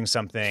are doing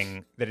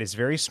something that is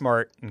very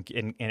smart and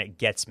it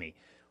gets me.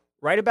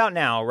 Right about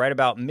now, right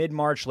about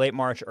mid-March, late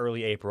March,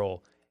 early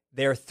April,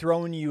 they're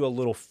throwing you a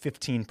little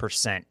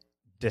 15%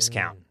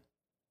 discount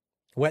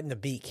Wet in the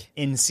beak.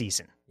 in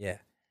season. Yeah.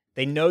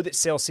 They know that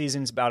sale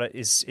season's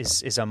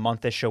is a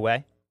month-ish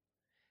away,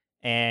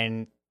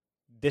 and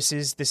this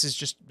is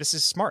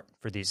smart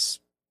for these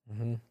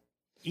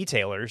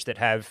e-tailers that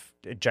have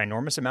a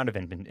ginormous amount of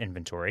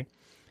inventory.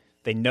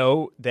 They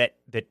know that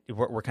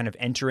we're kind of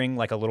entering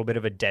like a little bit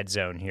of a dead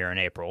zone here in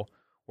April,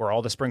 where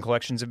all the spring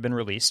collections have been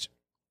released.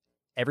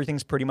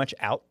 Everything's pretty much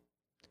out,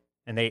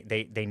 and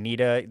they need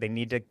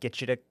to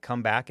get you to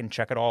come back and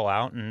check it all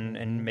out,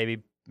 and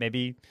maybe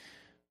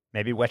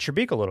wet your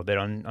beak a little bit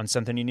on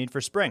something you need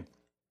for spring.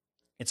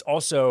 It's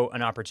also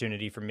an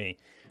opportunity for me.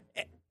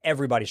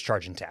 Everybody's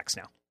charging tax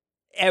now.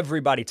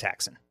 Everybody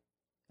taxing,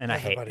 and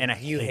Everybody. I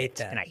hate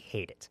that. and I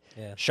hate it.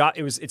 Yeah.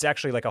 It's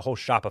actually like a whole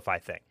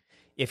Shopify thing.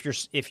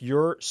 If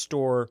your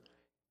store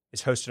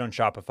is hosted on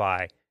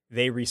Shopify,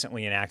 they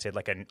recently enacted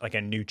like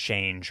a new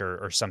change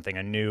or something.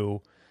 A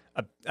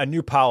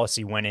new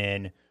policy went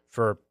in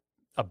for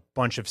a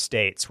bunch of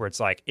states where it's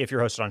like, if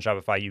you're hosted on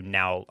Shopify, you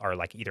now are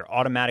like either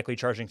automatically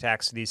charging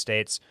tax to these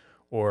states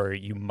or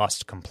you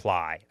must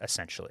comply,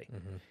 essentially.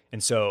 Mm-hmm.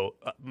 And so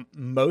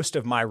most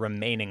of my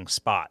remaining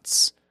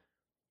spots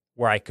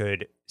where I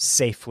could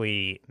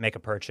safely make a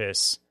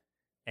purchase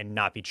and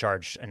not be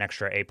charged an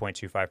extra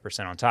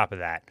 8.25% on top of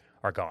that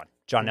are gone.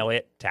 John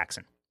Elliott,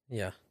 taxing.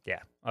 Yeah. Yeah.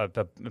 A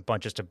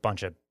bunch of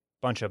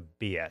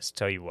BS,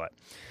 tell you what.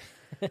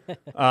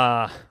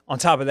 On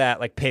top of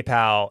that, like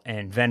PayPal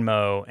and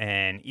Venmo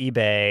and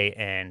eBay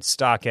and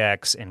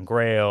StockX and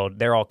Grailed,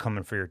 they're all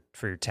coming for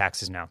your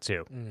taxes now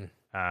too, and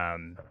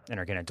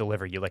are going to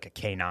deliver you like a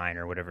K9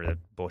 or whatever the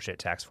bullshit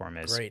tax form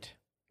is. Great.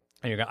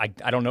 And you're gonna,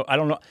 I don't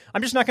know.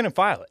 I'm just not going to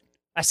file it.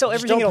 I sell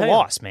Just everything at don't a pay 'em.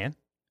 loss, man.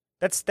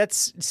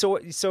 That's so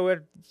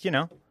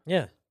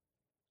Yeah.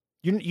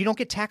 you don't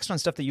get taxed on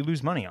stuff that you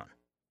lose money on.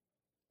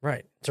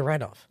 Right. It's a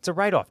write-off. It's a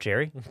write-off,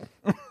 Jerry.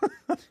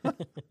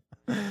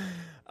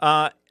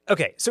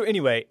 Okay, so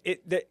anyway,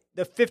 the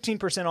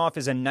 15% off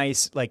is a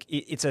nice, like,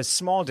 it's a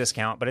small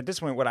discount, but at this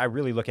point, what I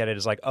really look at it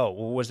is like, oh,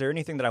 well, was there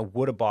anything that I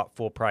would have bought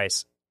full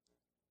price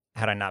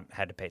had I not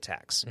had to pay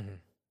tax? Mm-hmm.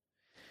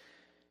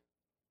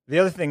 The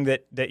other thing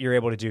that you're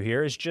able to do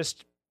here is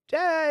just,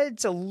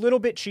 it's a little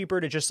bit cheaper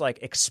to just, like,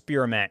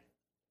 experiment,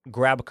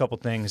 grab a couple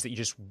things that you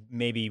just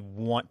maybe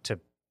want to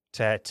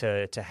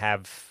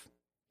have,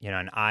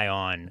 an eye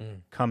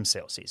on come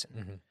sale season.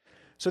 Mm-hmm.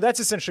 So that's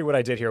essentially what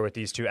I did here with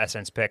these two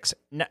Essence picks.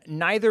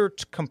 Neither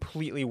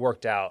completely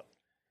worked out.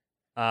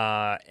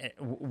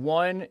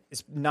 One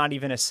is not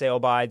even a sale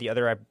buy. The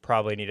other I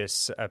probably need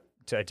a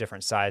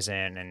different size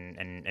in,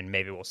 and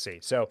maybe we'll see.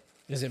 So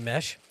is it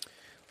mesh?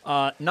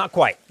 Not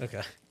quite.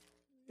 Okay.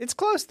 It's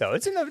close though.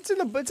 It's in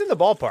the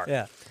ballpark.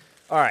 Yeah.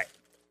 All right.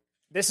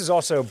 This is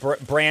also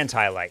brand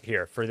highlight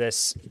here for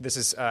this. This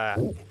is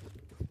I'm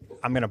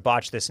gonna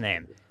botch this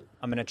name.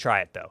 I'm going to try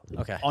it, though.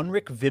 Okay.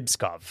 Unrik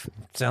Vibskov.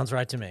 Sounds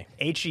right to me.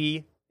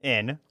 HENRIK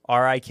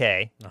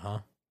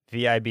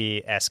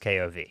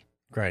VIBSKOV.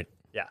 Great.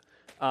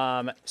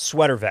 Yeah.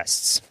 Sweater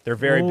vests. They're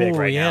very big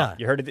right yeah. now.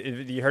 You heard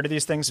of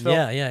these things, Phil?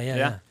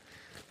 Yeah.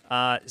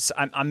 So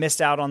I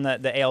missed out on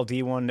the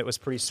ALD one that was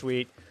pretty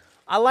sweet.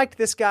 I liked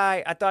this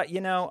guy. I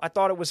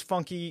thought it was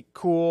funky,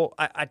 cool.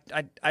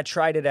 I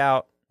tried it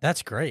out.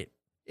 That's great.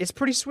 It's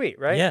pretty sweet,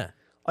 right? Yeah.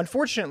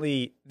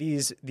 Unfortunately,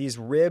 these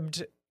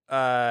ribbed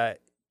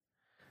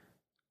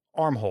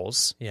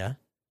armholes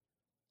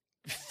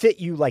fit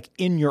you like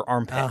in your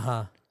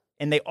armpit,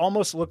 and they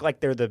almost look like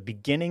they're the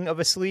beginning of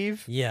a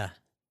sleeve. Yeah,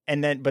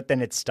 but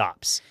then it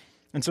stops,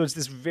 and so it's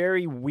this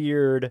very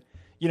weird.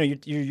 you know,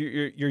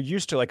 you're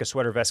used to like a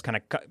sweater vest kind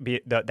of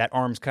that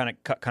arm's kind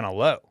of cut kind of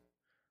low,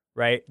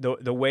 right?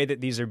 The way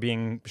that these are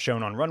being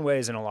shown on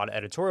runways and a lot of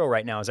editorial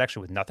right now is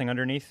actually with nothing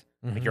underneath.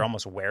 Like you're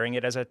almost wearing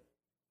it as a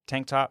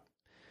tank top.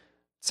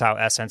 That's how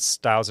Essence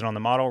styles it on the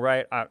model,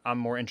 right? I'm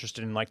more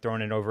interested in like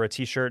throwing it over a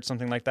t-shirt,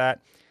 something like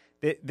that.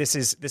 This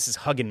is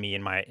hugging me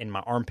in my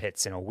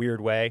armpits in a weird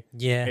way.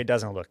 Yeah, it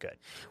doesn't look good.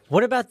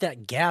 What about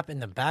that gap in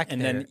the back?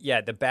 And there?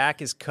 then the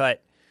back is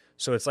cut,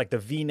 so it's like the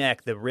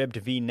V-neck, the ribbed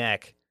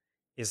V-neck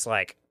is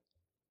like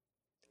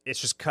it's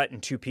just cut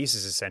in two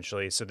pieces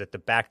essentially, so that the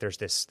back there's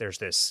this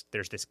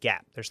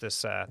gap, there's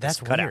this that's this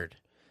cutout. weird.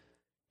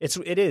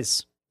 It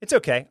is. It's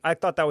okay. I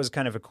thought that was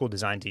kind of a cool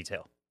design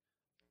detail.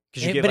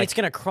 But it's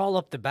gonna crawl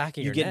up the back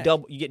of your neck.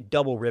 You get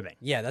double ribbing.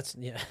 Yeah, that's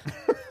yeah.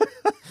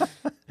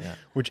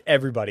 Which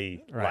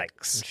everybody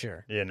likes. I'm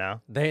sure. You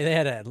know? They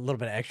had a little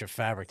bit of extra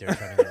fabric they were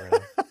trying to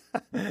get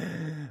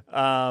rid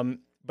of.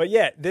 But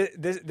yeah,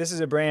 this is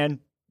a brand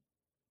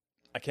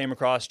I came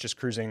across just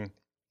cruising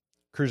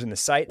the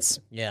sites.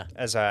 Yeah.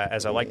 As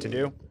I like to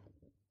do.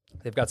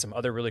 They've got some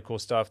other really cool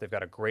stuff. They've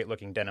got a great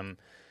looking denim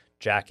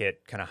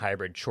jacket, kind of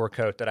hybrid short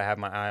coat that I have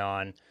my eye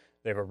on.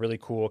 They have a really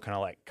cool kind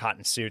of like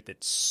cotton suit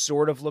that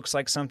sort of looks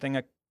like something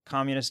a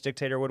communist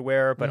dictator would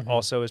wear, but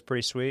also is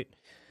pretty sweet.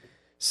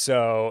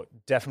 So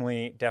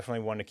definitely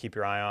one to keep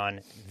your eye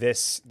on.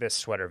 This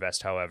sweater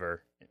vest,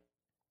 however,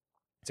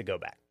 it's a go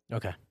back.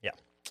 Okay. Yeah.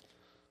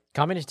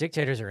 Communist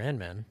dictators are in,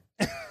 man.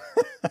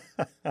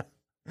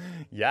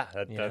 Yeah,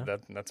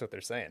 that's what they're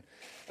saying.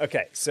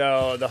 Okay,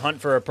 so the hunt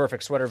for a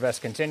perfect sweater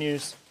vest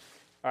continues.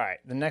 All right,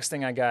 the next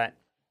thing I got,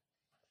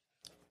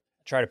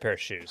 tried a pair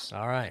of shoes.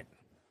 All right.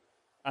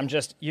 I'm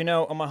just,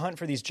 on my hunt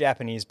for these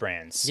Japanese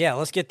brands. Yeah,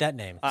 let's get that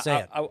name.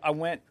 Say it.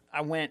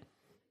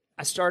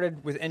 I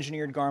started with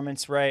engineered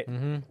garments, right?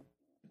 Mm-hmm. And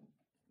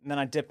then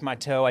I dipped my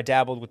toe. I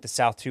dabbled with the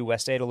South 2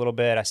 West 8 a little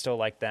bit. I still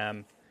like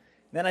them.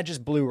 Then I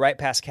just blew right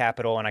past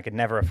Capital, and I could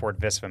never afford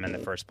Visvim in the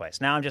first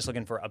place. Now I'm just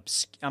looking for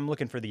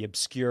the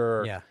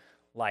obscure,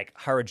 like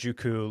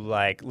Harajuku,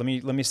 like let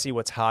me see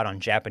what's hot on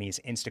Japanese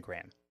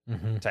Instagram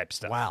type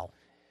stuff. Wow.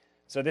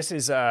 So this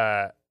is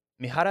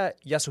Mihara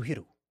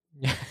Yasuhiro.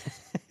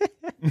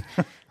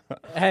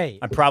 Hey,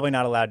 I'm probably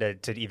not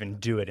allowed to even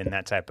do it in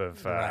that type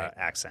of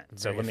accent.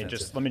 So Very let me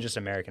offensive. just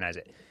Americanize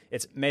it.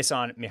 It's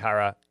Maison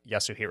Mihara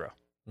Yasuhiro.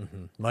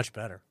 Much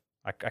better.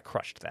 I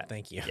crushed that.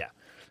 Thank you. Yeah.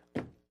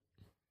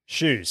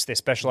 Shoes. They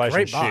specialize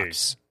Great in box.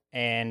 shoes.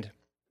 And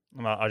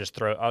I'll just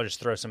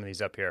throw some of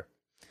these up here.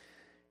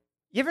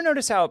 You ever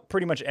notice how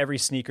pretty much every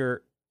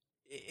sneaker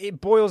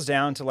it boils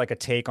down to like a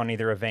take on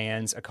either a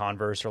Vans, a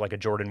Converse, or like a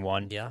Jordan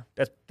 1? Yeah.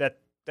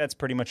 That's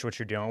pretty much what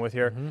you're dealing with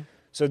here.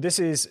 So this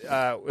is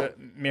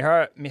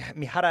Mihara.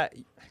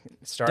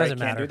 Sorry, Doesn't can't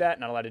matter. do that.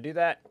 Not allowed to do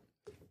that.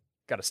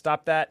 Got to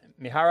stop that.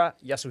 Mihara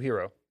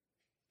Yasuhiro.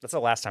 That's the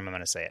last time I'm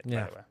going to say it.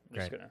 Yeah, By the way, I'm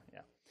just great.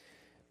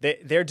 gonna.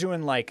 They're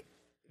doing like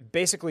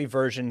basically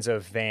versions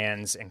of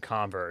Vans and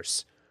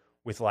Converse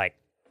with like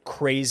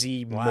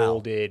crazy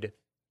molded,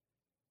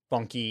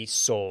 funky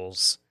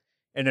soles.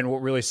 And then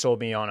what really sold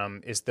me on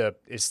them is the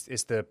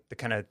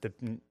kind of the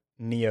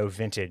neo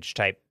vintage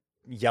type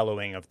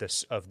yellowing of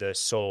the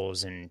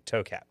soles and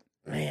toe cap.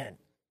 Man,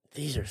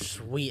 these are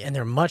sweet, and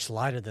they're much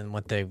lighter than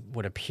what they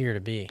would appear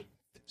to be.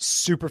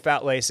 Super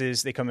fat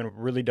laces. They come in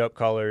really dope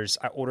colors.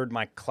 I ordered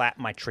my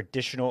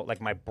traditional,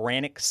 like my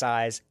Brannick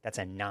size. That's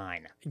a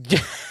 9.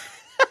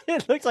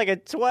 It looks like a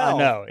 12. I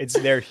know.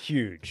 They're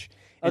huge.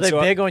 Are they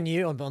big on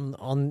you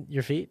on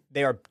your feet?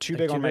 They are too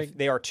big on my.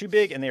 They are too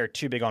big, and they are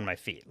too big on my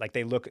feet. Like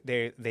they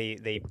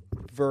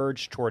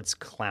verge towards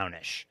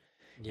clownish,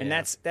 and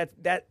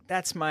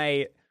that's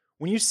my.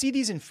 When you see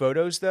these in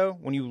photos, though,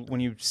 when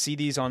you see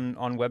these on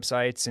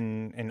websites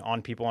and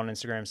on people on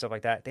Instagram and stuff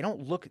like that, they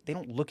don't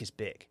look as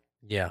big.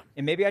 Yeah,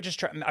 and maybe I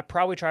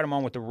probably tried them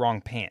on with the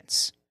wrong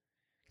pants,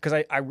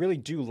 because I really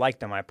do like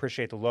them. I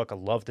appreciate the look. I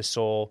love the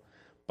sole,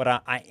 but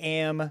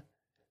I'm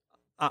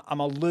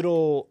a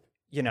little.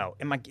 Are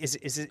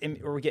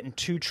we getting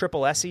too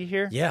triple S-y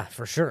here? Yeah,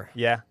 for sure.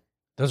 Yeah,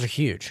 those are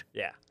huge.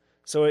 Yeah.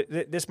 So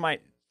this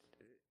might.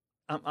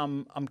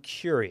 I'm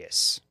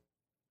curious.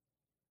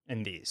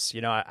 In these,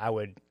 I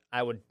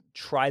would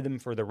try them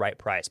for the right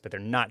price, but they're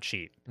not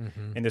cheap.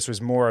 And this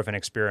was more of an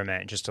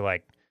experiment, just to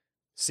like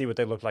see what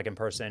they look like in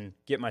person,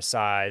 get my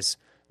size.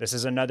 This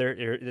is another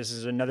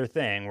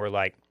thing where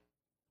like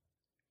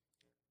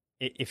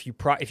if you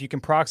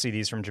can proxy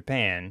these from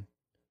Japan,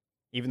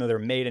 even though they're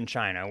made in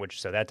China,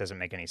 so that doesn't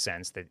make any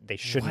sense. That they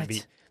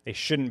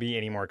shouldn't be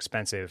any more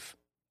expensive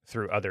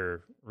through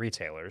other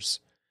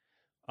retailers.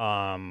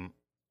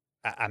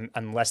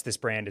 Unless this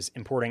brand is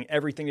importing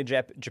everything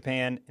to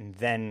Japan and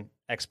then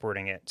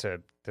exporting it to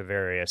the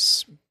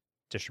various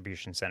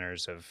distribution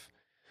centers of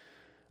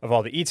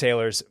all the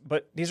e-tailers.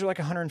 But these are like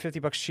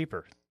 $150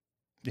 cheaper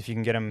if you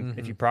can get them,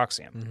 if you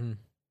proxy them.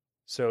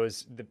 So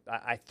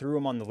I threw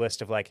them on the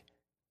list of like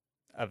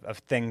of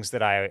things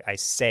that I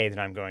say that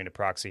I'm going to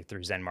proxy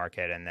through Zen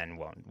Market and then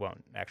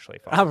won't actually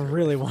follow. I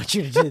really want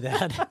you to do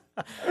that.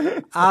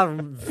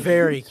 I'm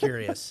very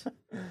curious.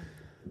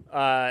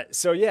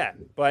 So yeah,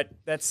 but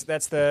that's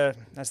the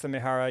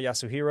Mihara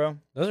Yasuhiro.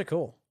 Those are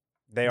cool.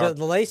 They are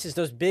The laces,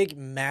 those big,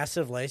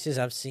 massive laces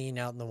I've seen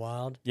out in the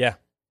wild, yeah.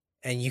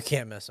 and you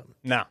can't miss them.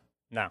 No.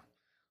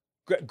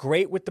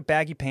 Great with the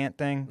baggy pant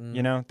thing.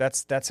 You know,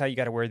 that's how you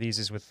got to wear these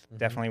is with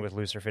definitely with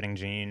looser fitting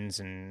jeans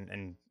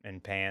and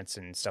pants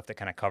and stuff that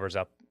kind of covers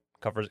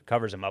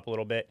them up a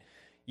little bit.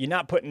 You're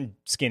not putting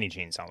skinny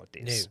jeans on with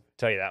these. No.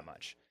 Tell you that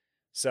much.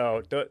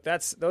 So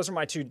those are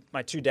my two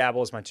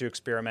dabbles, my two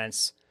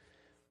experiments.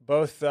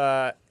 Both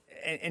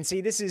and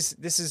see this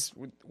is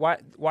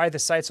why the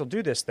sites will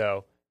do this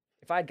though.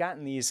 If I'd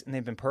gotten these and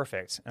they've been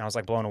perfect and I was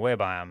like blown away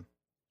by them,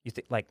 you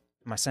think like,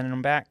 am I sending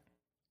them back?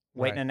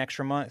 Waiting an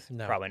extra month?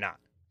 No. Probably not.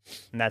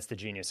 And that's the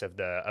genius of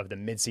the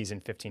mid-season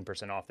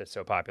 15% off that's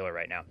so popular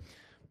right now.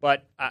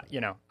 But I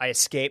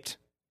escaped.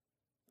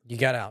 You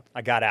got out.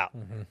 I got out.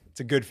 It's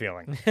a good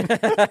feeling. It's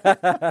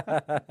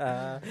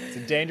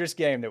a dangerous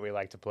game that we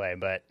like to play,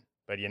 but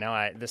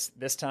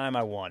this time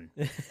I won.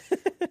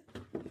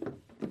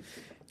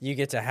 You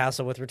get to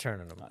hassle with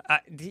returning them.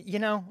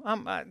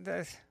 I'm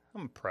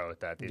a pro at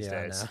that these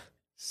days. I know.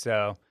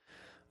 So,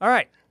 all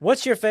right.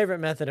 What's your favorite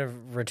method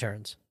of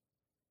returns?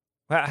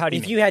 How do you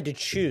If mean? you had to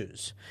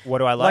choose. What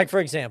do I Like, for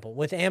example,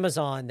 with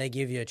Amazon, they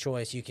give you a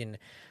choice. You can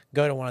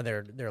go to one of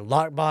their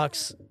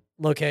lockbox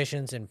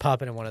locations and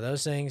pop it in one of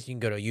those things. You can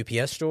go to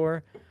a UPS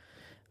store.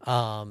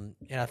 And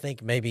I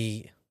think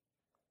maybe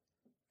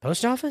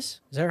post office?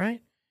 Is that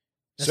right?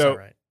 That's So- not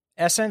right.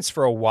 Essence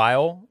for a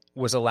while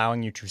was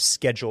allowing you to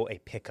schedule a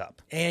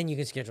pickup. And you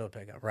can schedule a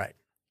pickup. Right.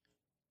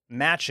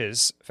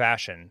 Matches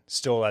Fashion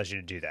still allows you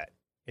to do that.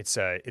 It's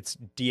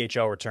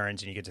DHL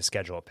returns and you get to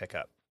schedule a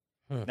pickup.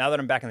 Now that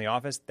I'm back in the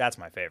office, that's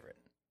my favorite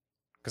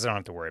because I don't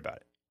have to worry about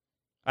it.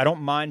 I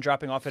don't mind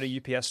dropping off at a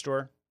UPS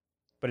store,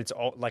 but it's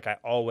all like I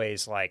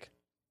always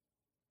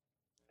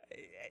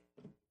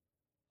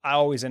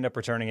end up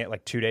returning it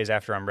like 2 days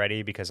after I'm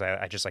ready because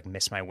I just like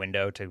miss my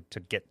window to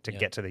get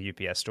to the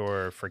UPS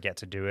store or forget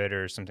to do it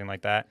or something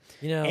like that.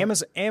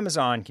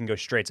 Amazon can go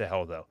straight to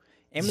hell though.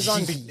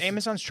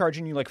 Amazon's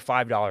charging you like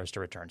 $5 to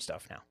return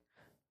stuff now.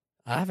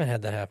 I haven't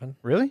had that happen.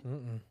 Really?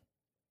 Mm-mm.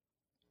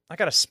 I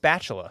got a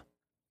spatula.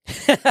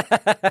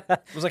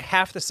 It was like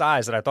half the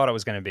size that I thought it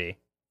was going to be.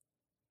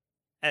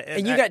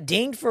 And you got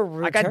dinged for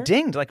return? I got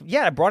dinged. Like,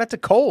 yeah, I brought it to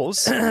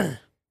Kohl's. I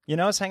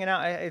was hanging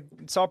out. I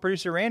saw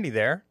producer Randy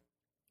there.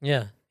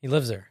 Yeah, he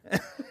lives there.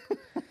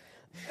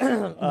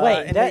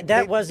 And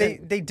that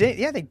wasn't... They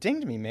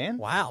dinged me, man.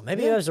 Wow,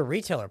 maybe it was a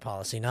retailer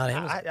policy, not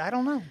Amazon. I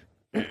don't know.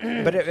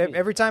 But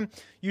every time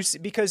you see,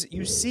 because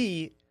you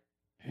see,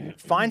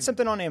 find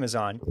something on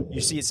Amazon, you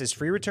see it says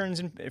free returns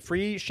and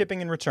free shipping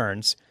and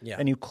returns,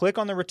 and you click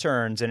on the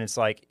returns, and it's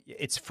like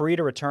it's free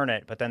to return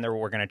it, but then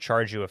we're going to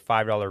charge you a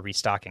 $5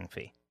 restocking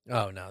fee.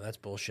 Oh no, that's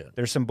bullshit.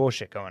 There's some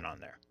bullshit going on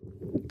there.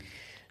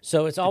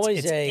 So it's always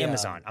it's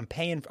Amazon. I'm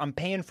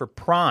paying for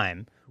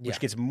Prime, which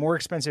gets more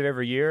expensive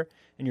every year,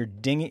 and you're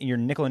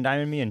nickel and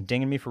diming me and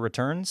dinging me for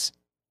returns.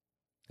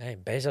 Hey,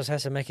 Bezos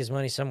has to make his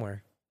money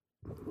somewhere.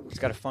 He's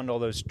got to fund all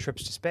those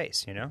trips to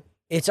space,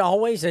 It's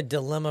always a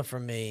dilemma for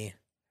me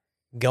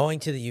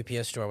going to the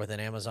UPS store with an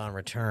Amazon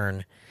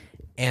return,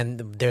 and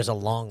there's a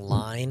long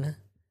line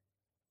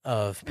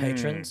of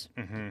patrons,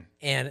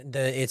 and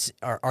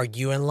are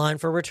you in line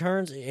for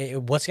returns?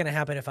 What's going to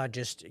happen if I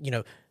just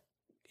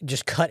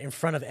cut in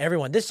front of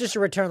everyone? This is just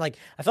a return. Like,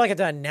 I feel like I have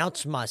to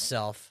announce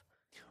myself.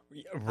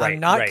 Right, I'm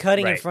not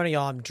cutting in right. front of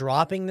y'all. I'm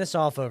dropping this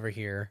off over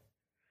here,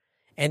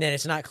 and then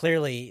it's not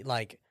clearly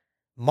like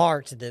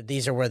marked that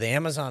these are where the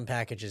Amazon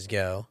packages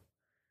go.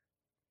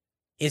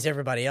 Is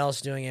everybody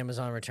else doing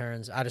Amazon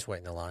returns? I just wait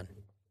in the line.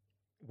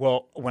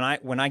 Well, when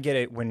I get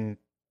it when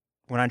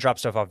I drop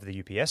stuff off at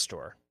the UPS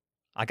store,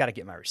 I got to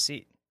get my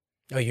receipt.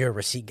 Oh, you're a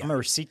receipt guy. I'm a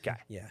receipt guy.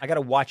 Yeah. I got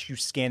to watch you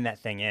scan that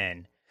thing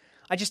in.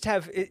 I just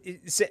have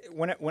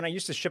when I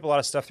used to ship a lot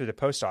of stuff through the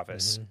post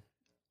office,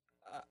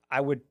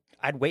 I'd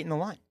wait in the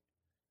line.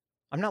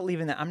 I'm not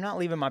leaving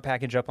my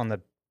package up on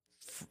the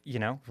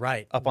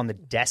right up on the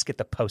desk at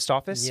the post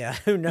office. Yeah,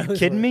 who knows? You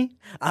kidding me?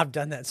 I've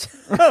done that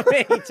so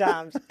many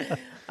times.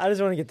 I just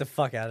want to get the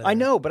fuck out of there. I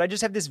know, but I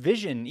just have this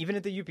vision, even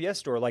at the UPS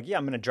store, like, yeah,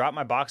 I'm going to drop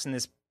my box in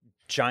this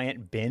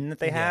giant bin that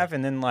they have,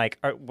 and then like,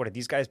 what are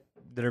these guys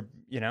that are,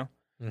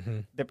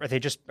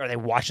 are they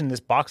watching this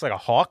box like a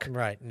hawk?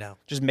 Right, no.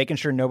 Just making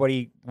sure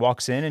nobody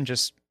walks in and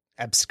just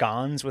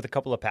absconds with a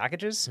couple of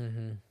packages?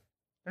 Mm-hmm.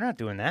 They're not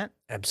doing that.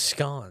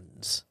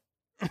 Absconds.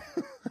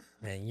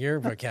 Man, your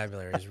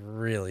vocabulary is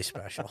really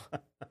special.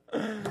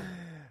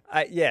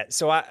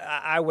 So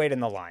I wait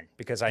in the line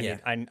because I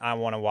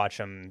want to watch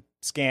them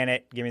scan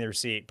it, give me the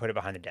receipt, put it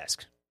behind the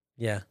desk.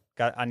 Yeah.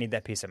 I need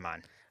that peace of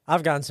mind.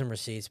 I've gotten some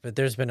receipts, but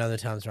there's been other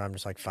times where I'm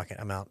just like, fuck it,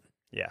 I'm out.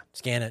 Yeah.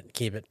 Scan it,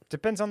 keep it.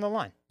 Depends on the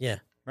line. Yeah.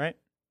 Right?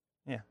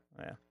 Yeah.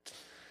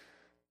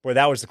 Boy,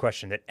 that was the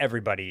question that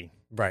everybody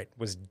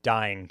was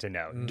dying to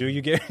know. Do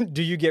you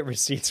get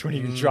receipts when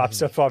you drop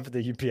stuff off at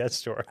the UPS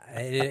store?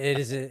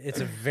 It's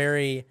a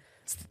very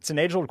it's an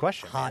age-old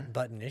question. Hot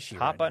button issue.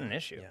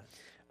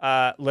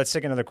 Yeah. Let's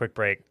take another quick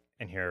break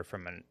and hear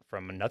from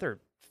another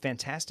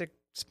fantastic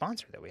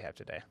sponsor that we have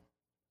today.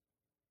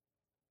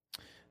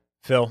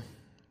 Phil,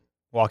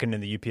 walking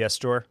into the UPS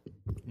store,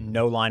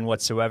 no line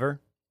whatsoever.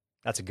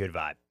 That's a good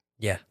vibe.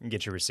 Yeah. You can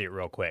get your receipt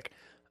real quick.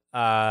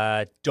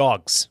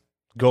 Dogs,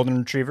 golden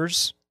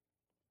retrievers,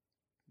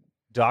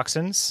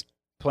 dachshunds,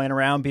 playing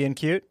around, being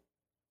cute.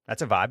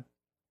 That's a vibe.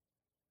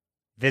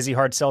 Vizzy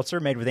hard seltzer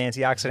made with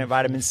antioxidant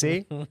vitamin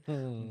C.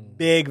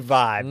 Big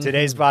vibe.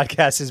 Today's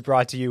podcast is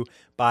brought to you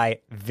by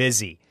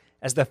Vizzy.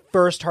 As the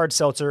first hard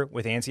seltzer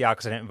with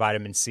antioxidant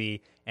vitamin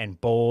C and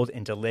bold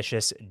and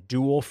delicious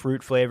dual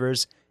fruit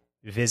flavors,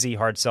 Vizzy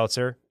hard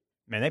seltzer,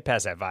 man, they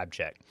passed that vibe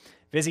check.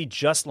 Vizzy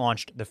just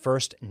launched the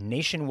first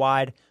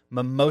nationwide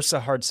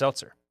mimosa hard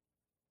seltzer.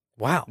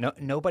 Wow. No,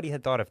 nobody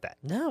had thought of that.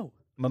 No.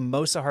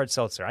 Mimosa hard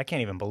seltzer. I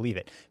can't even believe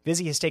it.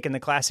 Vizzy has taken the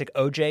classic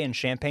OJ and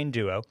champagne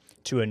duo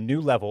to a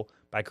new level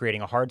by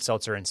creating a hard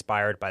seltzer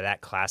inspired by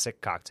that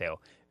classic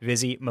cocktail.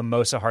 Vizzy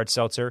Mimosa Hard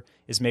Seltzer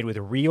is made with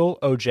real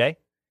OJ and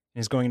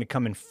is going to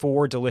come in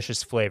 4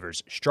 delicious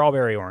flavors: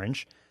 strawberry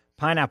orange,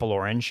 pineapple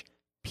orange,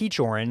 peach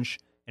orange,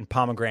 and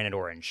pomegranate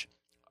orange.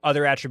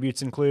 Other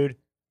attributes include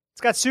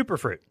it's got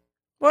superfruit,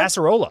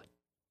 acerola,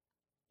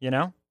 you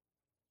know?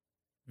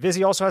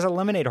 Vizzy also has a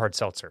lemonade hard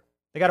seltzer.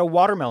 They got a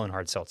watermelon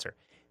hard seltzer.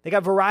 They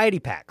got variety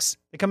packs.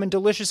 They come in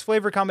delicious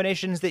flavor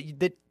combinations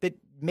that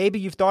maybe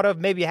you've thought of,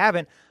 maybe you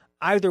haven't.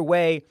 Either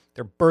way,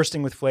 they're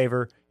bursting with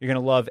flavor. You're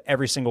going to love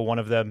every single one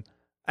of them.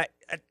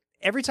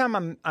 Every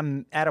time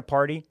I'm at a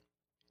party,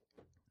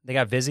 they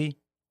got Vizzy.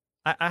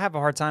 I have a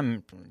hard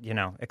time,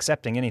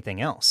 accepting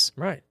anything else.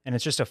 Right. And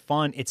it's just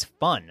it's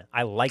fun.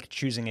 I like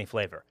choosing a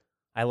flavor.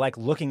 I like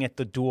looking at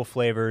the dual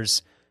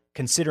flavors,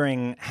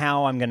 considering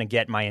how I'm going to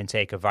get my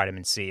intake of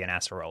vitamin C and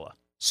acerola,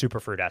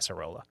 superfruit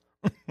acerola.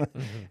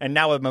 And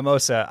now with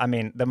mimosa,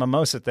 the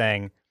mimosa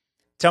thing,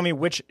 tell me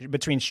which,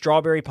 between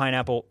strawberry,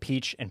 pineapple,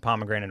 peach, and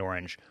pomegranate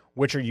orange,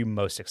 which are you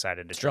most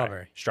excited to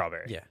try?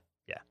 Strawberry. Yeah.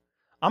 Yeah.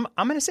 I'm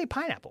going to say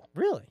pineapple.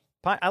 Really?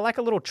 I like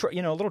a little,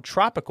 a little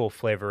tropical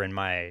flavor in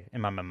my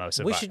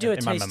mimosa. We should do a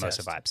taste my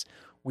mimosa test. vibes.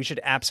 We should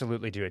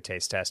absolutely do a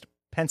taste test.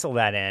 Pencil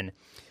that in.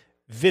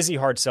 Vizzy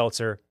hard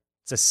seltzer.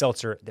 It's a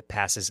seltzer that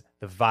passes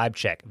the vibe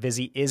check.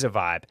 Vizzy is a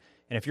vibe.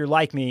 And if you're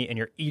like me and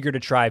you're eager to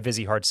try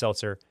Vizzy hard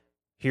seltzer,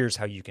 here's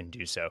how you can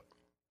do so.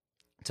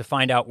 To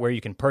find out where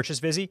you can purchase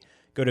Vizzy,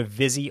 go to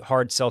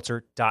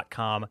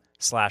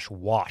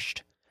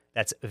VizzyHardSeltzer.com/washed.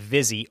 That's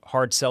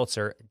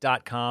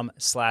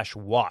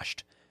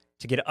VizzyHardSeltzer.com/washed.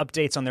 To get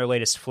updates on their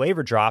latest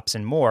flavor drops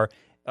and more,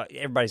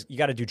 you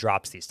got to do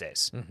drops these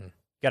days. Mm-hmm. You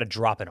got to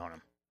drop it on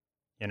them,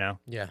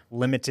 Yeah.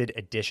 Limited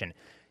edition.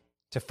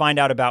 To find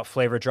out about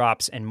flavor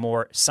drops and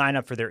more, sign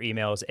up for their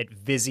emails at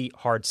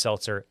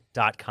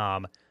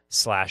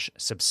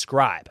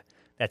VizzyHardSeltzer.com/subscribe.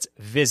 That's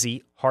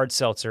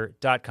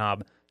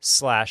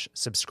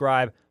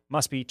VizzyHardSeltzer.com/subscribe.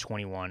 Must be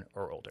 21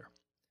 or older.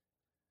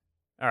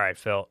 All right,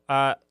 Phil.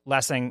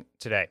 Last thing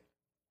today.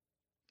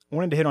 I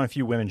wanted to hit on a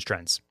few women's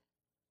trends.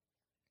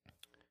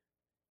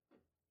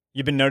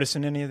 You been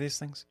noticing any of these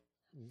things?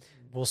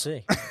 We'll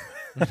see.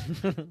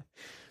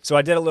 So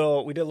we did a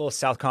little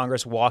South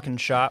Congress walk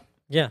and shop.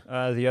 Yeah.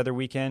 The other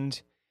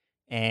weekend,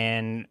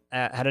 and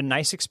had a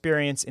nice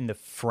experience in the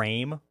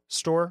Frame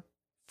store,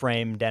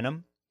 Frame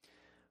Denim,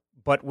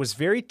 but was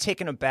very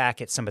taken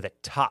aback at some of the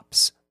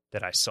tops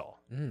that I saw.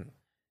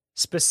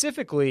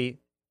 Specifically,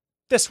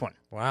 this one.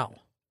 Wow.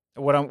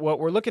 What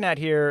we're looking at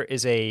here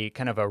is a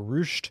kind of a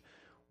ruched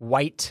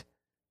white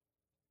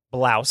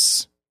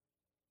blouse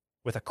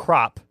with a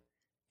crop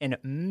and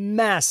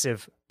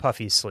massive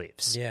puffy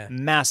sleeves. Yeah.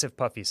 Massive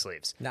puffy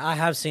sleeves. Now, I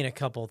have seen a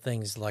couple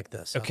things like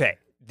this. Okay.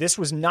 This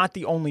was not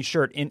the only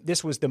shirt.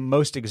 This was the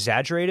most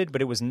exaggerated,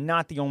 but it was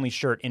not the only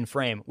shirt in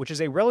Frame, which is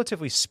a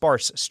relatively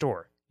sparse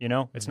store.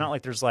 It's not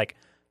like there's like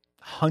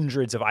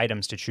hundreds of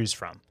items to choose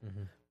from.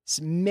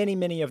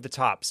 Many of the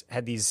tops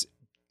had these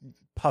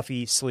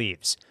puffy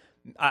sleeves.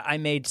 I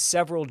made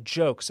several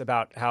jokes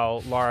about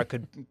how Laura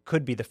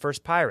could be the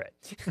first pirate.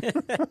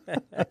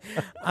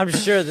 I'm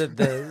sure that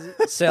the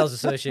sales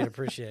associate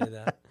appreciated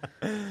that.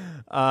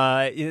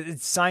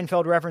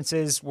 Seinfeld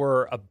references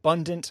were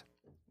abundant.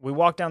 We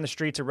walked down the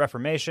streets of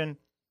Reformation.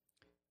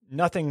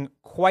 Nothing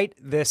quite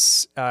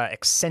this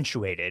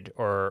accentuated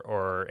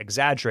or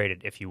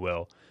exaggerated, if you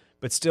will,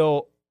 but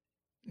still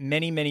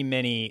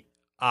many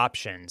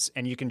options.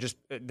 And you can just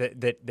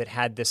that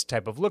had this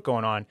type of look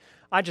going on.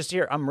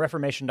 I'm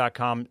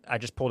Reformation.com. I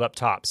just pulled up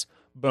tops.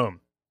 Boom.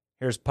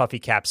 Here's puffy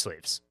cap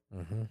sleeves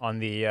on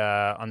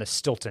the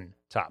Stilton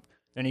top.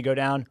 Then you go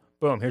down.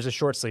 Boom. Here's a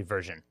short sleeve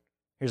version.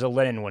 Here's a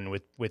linen one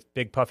with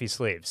big puffy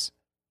sleeves.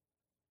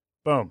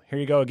 Boom. Here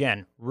you go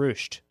again.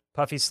 Ruched.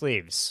 Puffy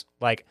sleeves.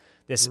 Like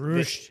this.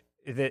 Ruched.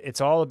 It's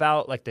all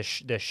about like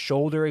the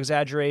shoulder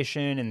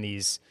exaggeration and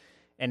these.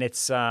 And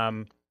it's.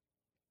 I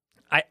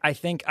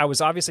think I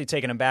was obviously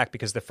taken aback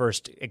because the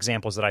first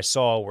examples that I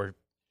saw were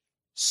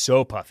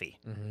so puffy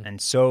and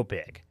so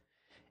big.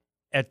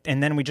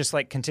 And then we just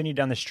like continued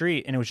down the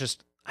street and it was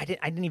just, I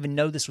didn't even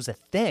know this was a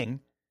thing.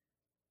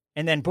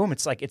 And then boom,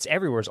 it's like, it's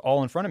everywhere. It's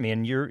all in front of me.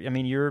 And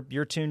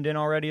you're tuned in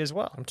already as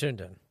well. I'm tuned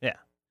in. Yeah.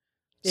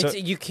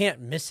 You can't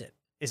miss it.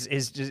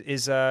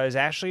 Is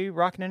Ashley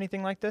rocking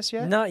anything like this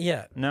yet? Not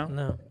yet. No?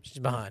 No, she's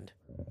behind.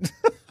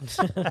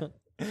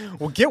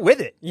 Well, get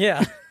with it.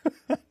 Yeah.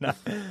 No.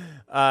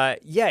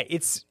 Yeah,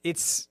 it's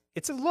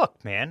a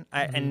look, man.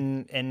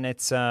 And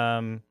it's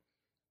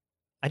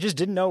I just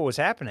didn't know what was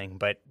happening,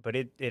 but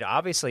it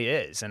obviously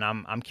is, and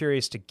I'm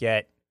curious to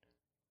get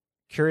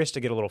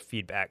a little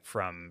feedback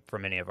from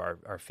any of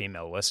our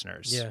female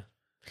listeners. Yeah.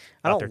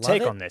 About their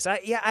take on this. I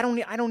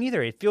don't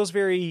either. It feels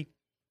very.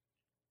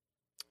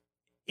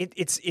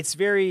 It's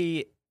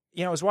very.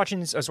 I was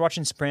watching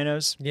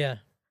Sopranos. Yeah.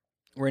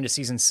 We're into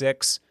season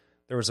 6.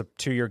 There was a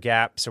 2-year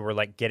gap, so we're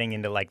like getting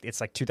into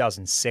it's like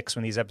 2006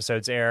 when these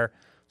episodes air.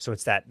 So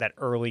it's that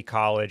early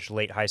college,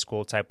 late high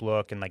school type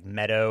look, and like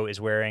Meadow is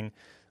wearing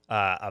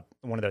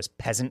one of those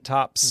peasant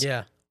tops.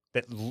 Yeah.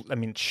 That, I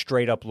mean,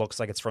 straight up looks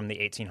like it's from the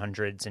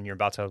 1800s, and you're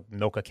about to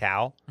milk a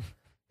cow.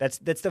 That's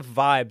the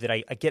vibe that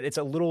I get. It's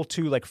a little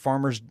too like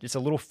farmers. It's a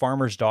little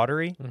farmer's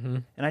daughtery,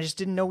 and I just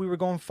didn't know we were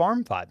going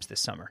farm vibes this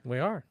summer. We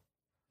are.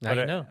 Now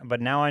you know.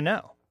 But now I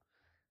know.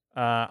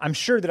 I'm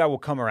sure that I will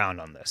come around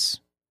on this.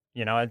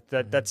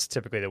 That's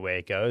typically the way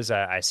it goes.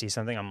 I see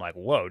something, I'm like,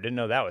 whoa, didn't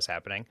know that was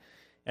happening,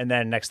 and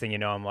then next thing you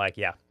know, I'm like,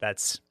 yeah,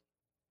 that's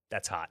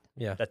hot.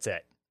 Yeah, that's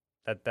it.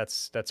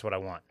 That's what I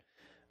want.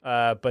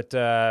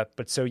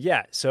 But so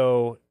yeah,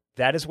 so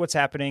that is what's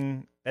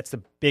happening. That's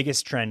the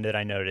biggest trend that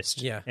I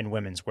noticed in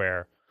women's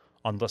wear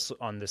on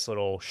this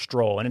little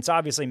stroll, and it's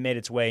obviously made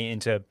its way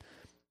into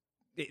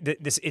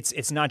this.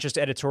 It's not just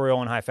editorial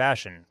and high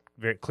fashion.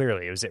 Very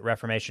clearly, it was at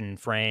Reformation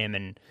Frame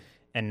and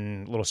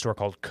a little store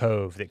called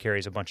Cove that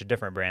carries a bunch of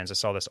different brands. I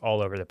saw this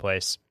all over the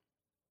place,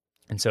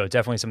 and so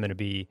definitely something to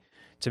be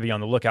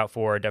on the lookout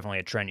for. Definitely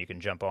a trend you can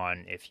jump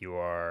on if you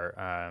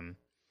are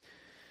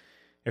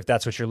if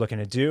that's what you're looking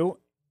to do.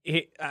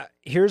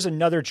 Here's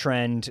another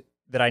trend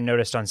that I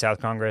noticed on South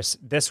Congress.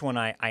 This one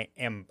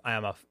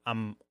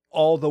I'm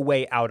all the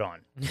way out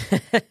on.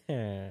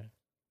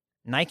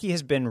 Nike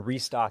has been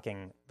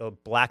restocking the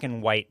black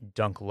and white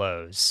Dunk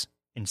Lows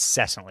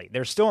incessantly.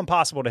 They're still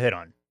impossible to hit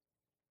on.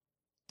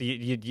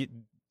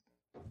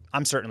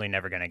 I'm certainly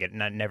never going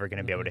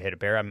to be able to hit a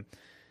pair. I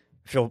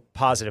feel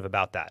positive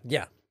about that.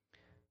 Yeah.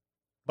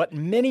 But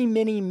many,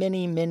 many,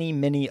 many, many,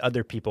 many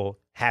other people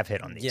have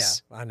hit on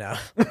these. Yeah, I know.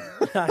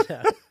 I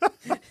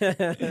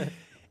know.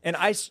 And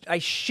I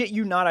shit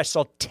you not, I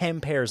saw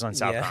 10 pairs on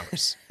South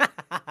Congress.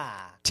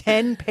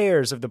 10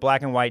 pairs of the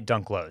black and white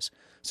Dunk Lows.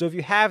 So if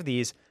you have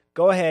these,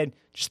 go ahead,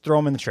 just throw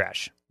them in the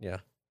trash. Yeah.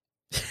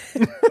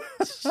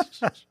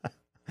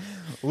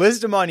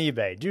 List them on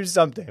eBay. Do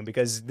something,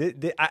 because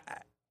I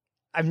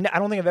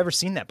don't think I've ever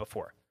seen that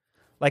before.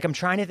 Like, I'm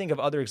trying to think of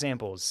other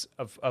examples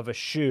of a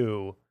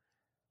shoe.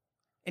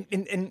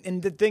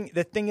 And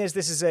the thing is,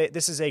 this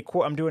is a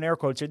quote. I'm doing air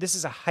quotes here. This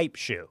is a hype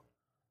shoe,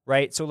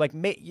 right? So like,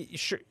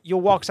 sure,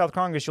 you'll walk South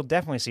Congress, you'll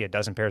definitely see a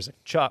dozen pairs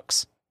of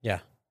Chucks. Yeah,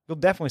 you'll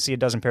definitely see a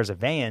dozen pairs of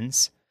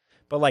Vans.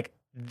 But like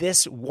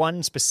this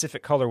one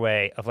specific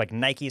colorway of like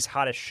Nike's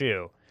hottest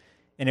shoe,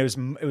 and it was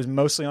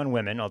mostly on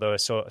women, although I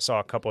saw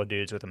a couple of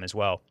dudes with them as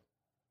well.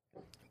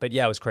 But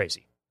yeah, it was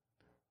crazy.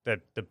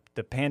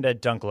 The Panda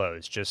Dunk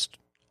Lows just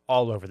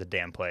all over the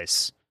damn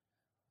place.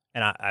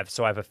 And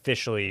I've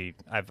officially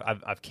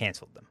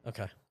canceled them.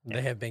 Okay,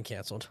 they have been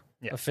canceled.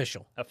 Yeah.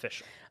 Official.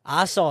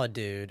 I saw a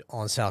dude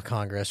on South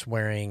Congress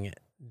wearing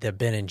the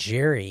Ben and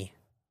Jerry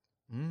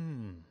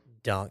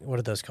dunk. What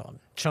are those called?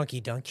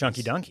 Chunky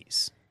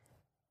Dunkies.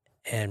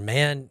 And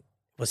man,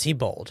 was he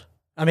bold!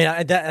 I mean,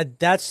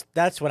 that's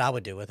what I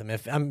would do with him.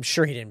 If I'm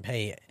sure he didn't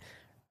pay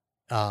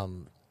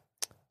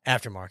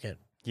aftermarket.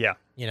 Yeah,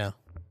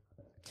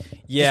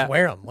 just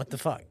wear them. What the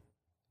fuck?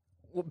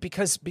 Well,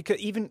 because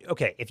even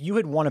if you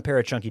had won a pair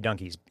of Chunky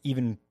Dunkies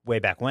even way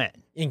back when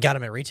and got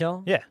them at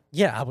retail,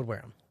 yeah, I would wear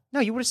them. No,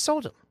 you would have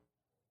sold them.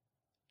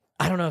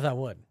 I don't know if I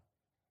would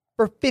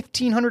for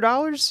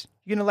 $1,500.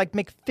 You're gonna like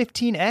make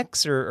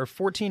 15x or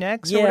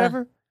 14x or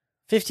whatever.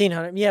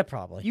 1,500, yeah,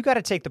 probably. You got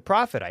to take the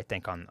profit, I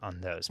think, on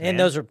those. Man. And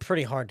those are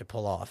pretty hard to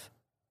pull off.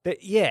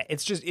 But yeah,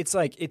 it's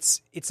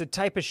a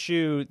type of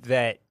shoe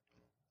that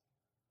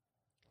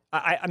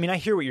I mean, I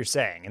hear what you're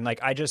saying, and like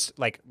I just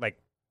like.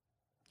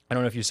 I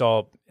don't know if you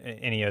saw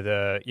any of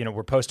the,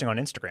 we're posting on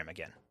Instagram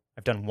again.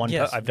 I've done one.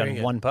 I've done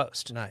one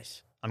post.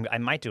 Nice. I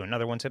might do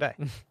another one today.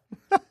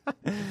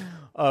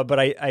 But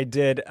I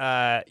did.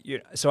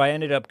 So I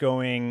ended up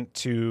going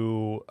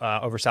to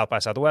over South by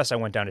Southwest. I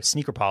went down to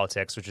Sneaker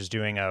Politics, which is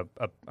doing a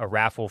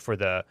raffle for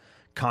the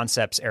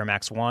Concepts Air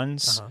Max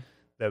 1s. Uh-huh.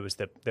 That was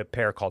the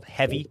pair called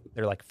Heavy.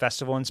 They're like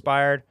festival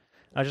inspired.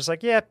 I was just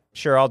like, yeah,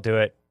 sure, I'll do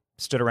it.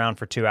 Stood around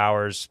for 2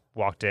 hours,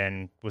 walked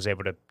in, was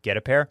able to get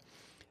a pair.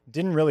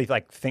 Didn't really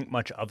like think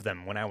much of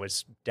them when I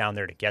was down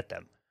there to get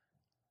them.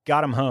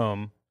 Got them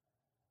home.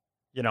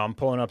 I'm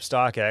pulling up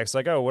StockX.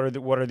 Like, oh,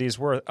 what are these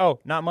worth? Oh,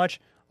 not much.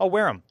 I'll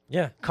wear them.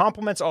 Yeah.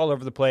 Compliments all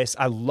over the place.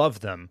 I love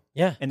them.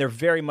 Yeah. And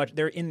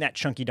they're in that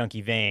Chunky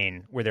Dunky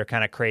vein where they're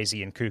kind of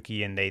crazy and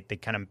kooky, and they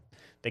kind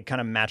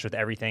of match with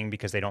everything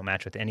because they don't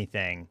match with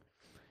anything.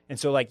 And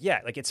so like, yeah,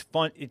 like it's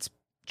fun.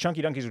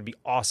 Chunky Dunkies would be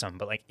awesome,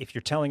 but like if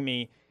you're telling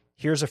me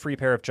here's a free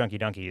pair of Chunky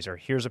Dunkies, or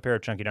here's a pair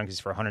of Chunky Dunkies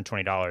for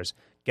 $120.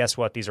 Guess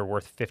what? These are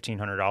worth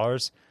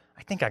 $1,500.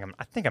 I think I'm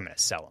going to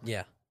sell them.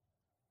 Yeah.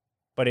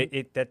 But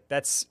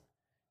it's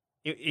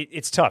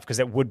tough because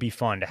it would be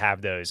fun to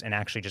have those and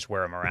actually just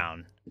wear them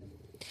around.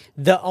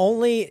 The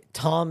only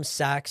Tom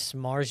Sachs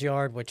Mars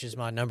Yard, which is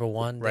my number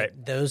one,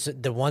 Right.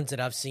 the ones that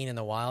I've seen in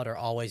the wild are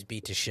always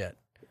beat to shit.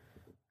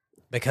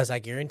 Because I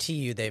guarantee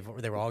you they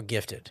were all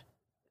gifted.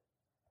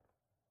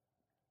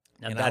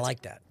 Now And I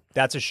like that.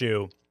 That's a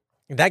shoe.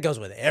 That goes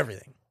with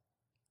everything.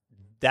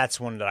 That's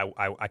one that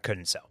I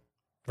couldn't sell.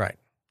 Right.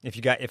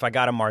 If I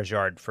got a Mars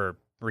Yard for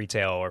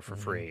retail or for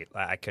free,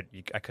 I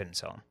couldn't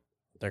sell them.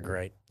 They're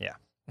great. Yeah.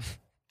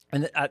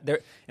 And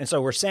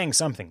so we're saying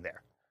something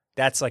there.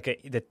 That's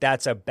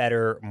that's a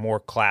better, more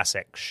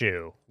classic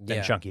shoe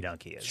than Chunky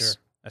Dunky is,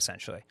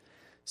 essentially.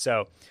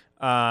 So,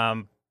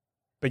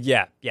 but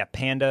yeah,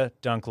 Panda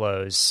Dunk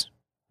Lows.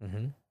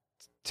 Mm-hmm.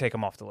 Take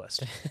them off the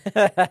list.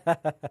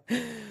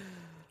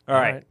 All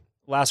right.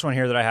 Last one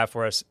here that I have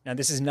for us. Now,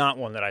 this is not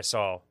one that I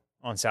saw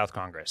on South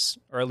Congress,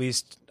 or at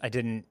least I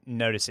didn't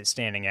notice it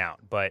standing out,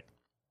 but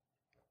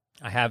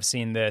I have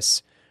seen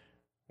this.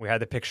 We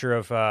had the picture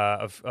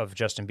of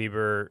Justin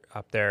Bieber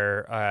up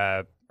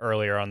there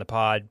earlier on the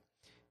pod.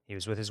 He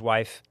was with his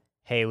wife,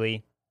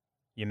 Haley.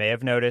 You may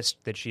have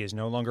noticed that she is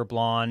no longer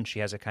blonde. She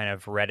has a kind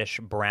of reddish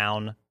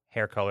brown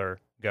hair color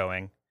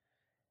going,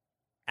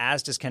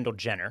 as does Kendall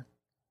Jenner,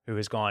 who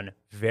has gone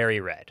very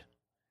red.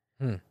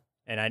 And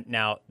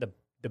now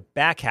the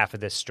back half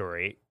of this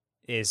story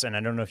is, and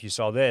I don't know if you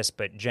saw this,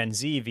 but Gen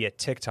Z via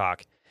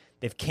TikTok,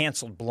 they've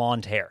canceled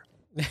blonde hair.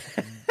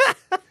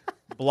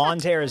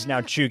 Blonde hair is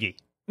now chuggy.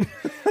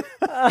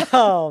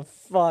 Oh,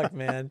 fuck,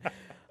 man.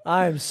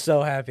 I am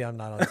so happy I'm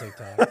not on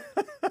TikTok.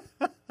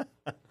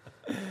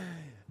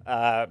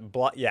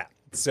 Yeah.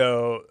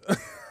 So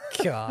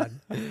God.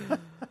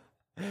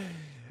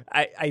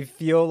 I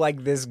feel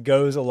like this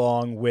goes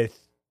along with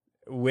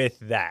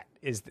that,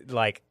 is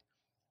like,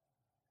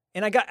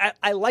 and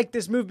I like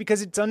this move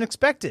because it's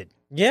unexpected.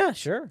 Yeah,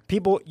 sure.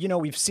 People,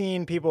 we've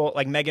seen people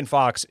like Megan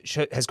Fox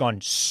has gone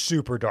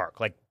super dark,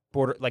 like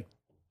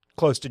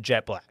close to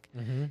jet black,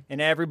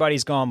 and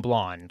everybody's gone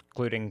blonde,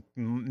 including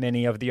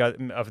many of the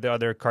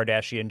other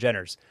Kardashian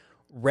Jenners.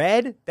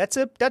 Red, that's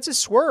a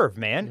swerve,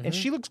 man, and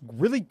she looks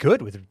really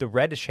good with the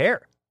reddish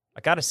hair.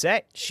 I gotta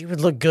say, she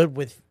would look good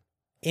with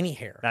any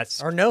hair,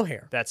 or no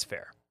hair. That's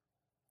fair.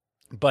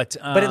 But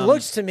it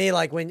looks to me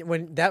like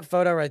when that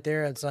photo right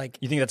there, it's like,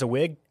 you think that's a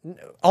wig?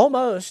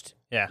 Almost.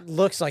 Yeah.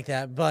 Looks like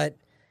that, but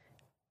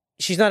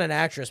she's not an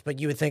actress, but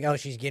you would think, oh,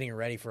 she's getting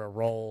ready for a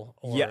role.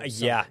 Or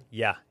something.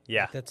 Yeah.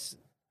 That's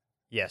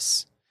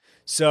yes.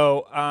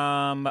 So,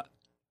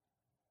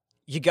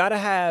 you got to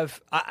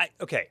have. I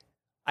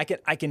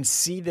can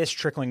see this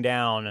trickling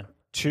down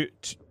to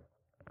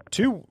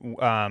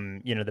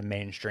the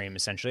mainstream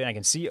essentially, and I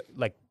can see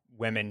like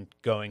women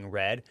going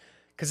red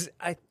because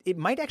it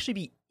might actually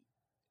be.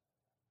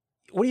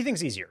 What do you think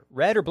is easier,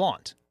 red or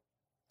blonde?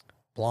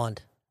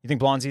 Blonde. You think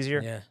blonde's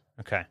easier? Yeah.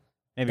 Okay.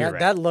 Maybe you're right.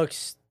 That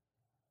looks.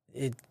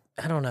 I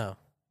don't know.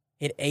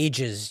 It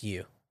ages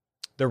you.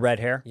 The red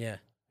hair. Yeah.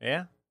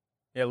 Yeah,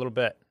 a little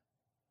bit.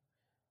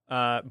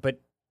 But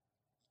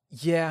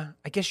yeah,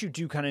 I guess you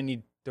do kind of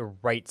need the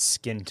right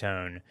skin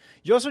tone.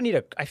 You also need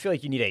I feel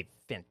like you need a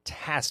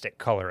fantastic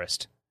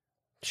colorist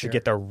to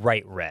get the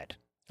right red.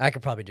 I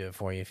could probably do it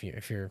for you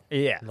if you're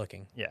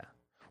looking. Yeah.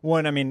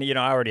 One, I mean,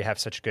 I already have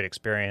such good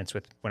experience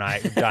with when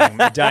I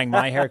dyeing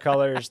my hair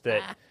colors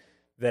that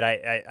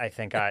I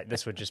think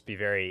this would just be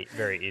very,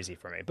 very easy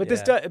for me. But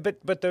this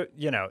but the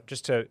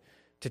just to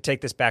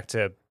take this back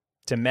to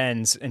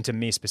men's and to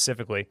me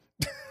specifically.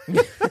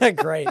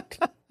 Great.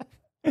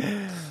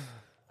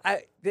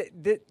 I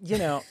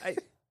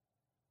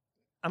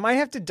might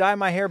have to dye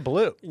my hair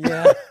blue.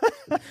 Yeah.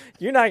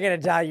 You're not going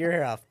to dye your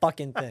hair a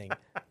fucking thing.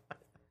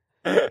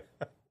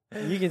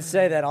 You can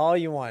say that all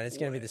you want. It's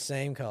going to be the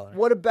same color.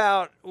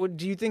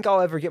 Do you think I'll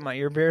ever get my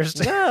ear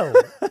pierced? No.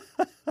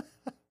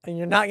 And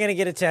you're not going to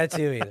get a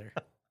tattoo either.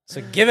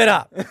 So give it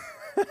up.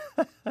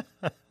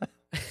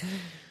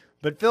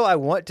 But Phil, I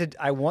want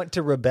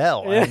to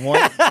rebel.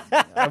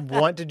 I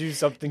want to do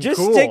something Just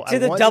cool. Just stick to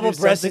the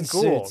double-breasted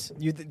suits.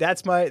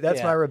 That's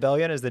my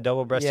rebellion, is the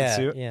double-breasted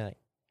suit. Yeah.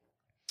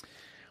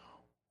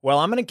 Well,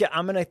 I think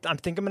I'm gonna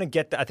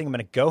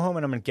go home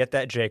and I'm gonna get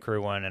that J.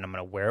 Crew one, and I'm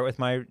gonna wear it with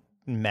my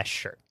mesh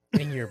shirt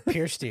and your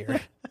pierced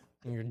ear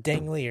and your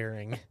dangly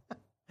earring.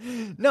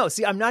 No,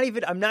 see, I'm not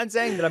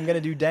saying that I'm gonna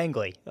do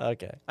dangly.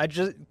 Okay.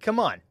 Come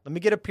on, let me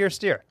get a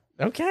pierced ear.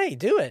 Okay,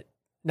 do it.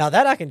 Now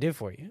that I can do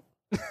for you.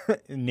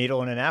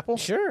 Needle and an apple?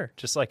 Sure.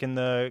 Just like in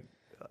the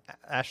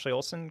Ashley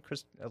Olsen,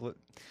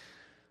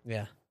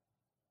 yeah.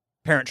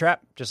 Parent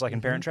Trap, just like in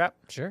Parent Trap?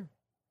 Sure.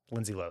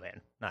 Lindsay Lohan,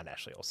 not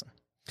Ashley Olsen.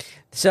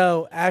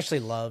 So Ashley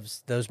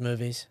loves those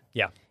movies.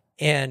 Yeah.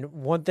 And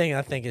one thing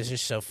I think is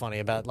just so funny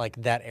about like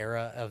that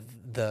era of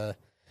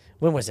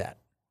when was that?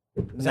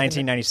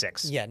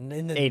 1996. Yeah.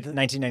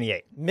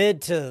 1998.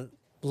 Mid to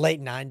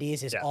late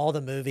 90s is all the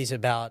movies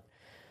about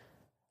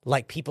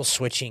like people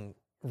switching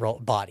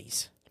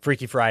bodies.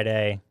 Freaky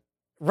Friday.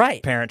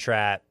 Right. Parent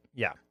Trap.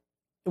 Yeah.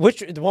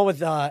 The one with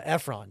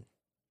Efron.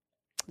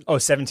 Oh,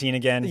 17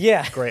 again.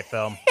 Yeah. Great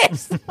film.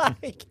 It's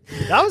like,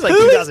 That was like who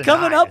 2009. is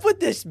coming up with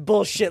this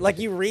bullshit? Like,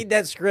 you read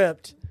that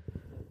script.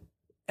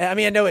 I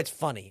mean, I know it's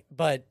funny,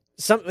 but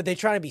they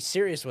try to be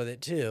serious with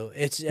it too.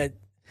 It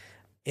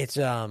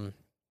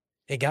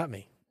got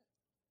me.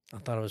 I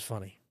thought it was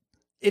funny,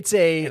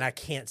 and I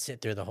can't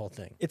sit through the whole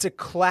thing. It's a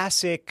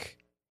classic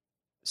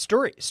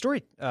story.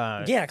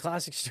 Yeah,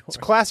 classic story. It's a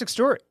classic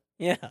story.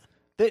 Yeah.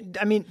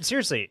 I mean,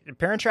 seriously,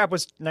 Parent Trap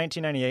was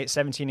 1998.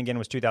 17 again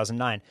was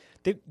 2009.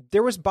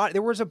 There was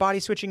a body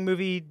switching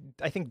movie,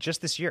 I think, just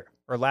this year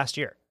or last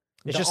year.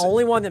 It's The just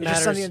only one that it's matters.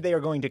 just something that they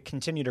are going to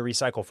continue to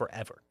recycle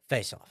forever.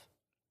 Face Off.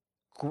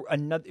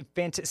 Another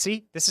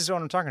see, this is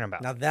what I'm talking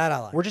about. Now that I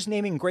like. We're just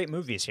naming great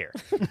movies here.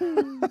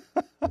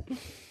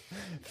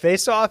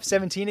 Face Off,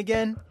 17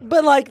 again.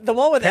 But like the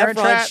one with Parent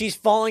Efron, Trap. she's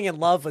falling in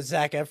love with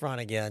Zac Efron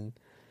again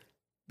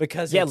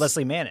because Yeah, it's-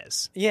 Leslie Mann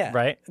is. Yeah,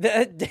 Right?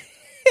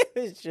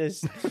 It's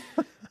just.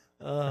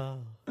 Yeah,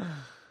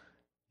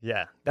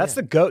 that's Yeah.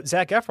 the GOAT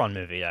Zac Efron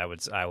movie. I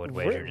would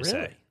wager to Really?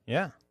 say.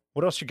 Yeah.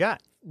 What else you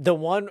got? The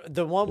one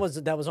that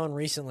was on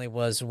recently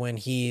was when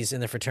he's in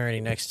the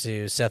fraternity next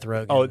to Seth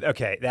Rogen. Oh,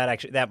 okay.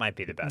 That might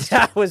be the best.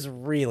 that was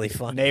really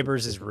fun.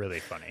 Neighbors is really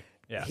funny.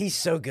 Yeah. He's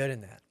so good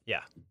in that.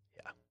 Yeah.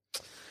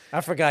 I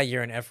forgot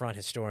you're an Efron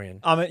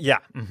historian. Yeah.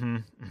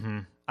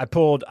 I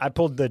pulled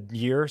the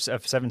years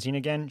of 17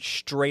 again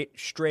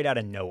straight out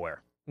of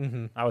nowhere.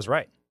 Mm-hmm. I was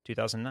right.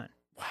 2009.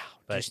 Wow,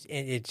 But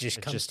it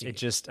just comes to you.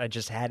 I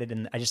just had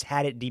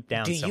it deep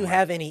down. Do you somewhere.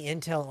 have any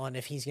intel on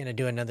if he's going to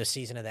do another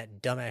season of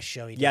that dumbass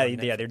show he did? Yeah, on yeah,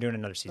 Netflix? they're doing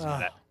another season of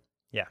that. Oh.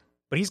 Yeah.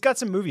 But he's got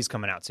some movies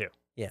coming out too.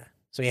 Yeah,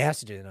 so he has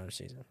to do another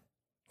season.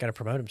 Got to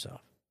promote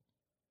himself.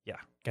 Yeah.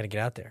 Got to get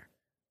out there.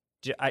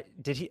 I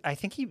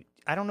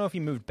don't know if he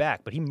moved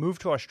back, but he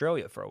moved to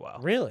Australia for a while.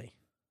 Really?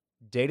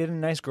 Dated a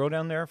nice girl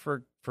down there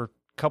for a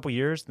couple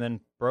years, then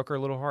broke her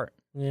little heart.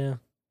 Yeah.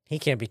 He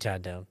can't be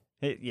tied down.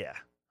 Yeah.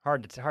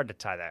 Hard to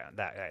tie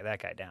that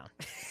guy down.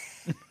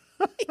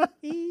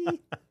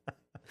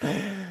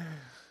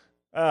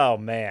 Oh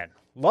man.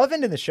 Love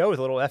ending the show with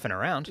a little effing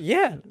around.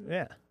 Yeah.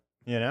 Yeah.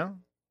 You know?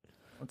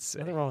 Let's see.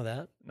 Nothing wrong with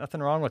that.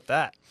 Nothing wrong with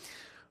that.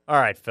 All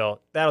right, Phil.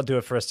 That'll do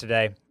it for us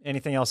today.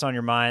 Anything else on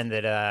your mind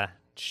that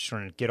just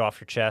want to get off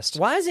your chest?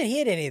 Why hasn't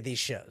he at any of these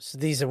shows,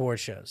 these award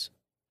shows?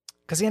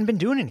 Because he hadn't been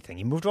doing anything.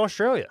 He moved to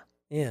Australia.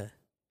 Yeah.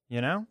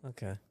 You know?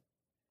 Okay.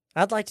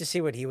 I'd like to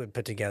see what he would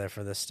put together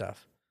for this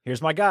stuff.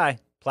 Here's my guy,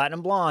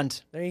 Platinum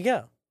Blonde. There you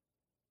go.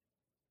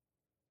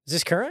 Is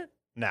this current?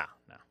 No.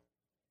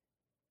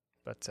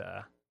 But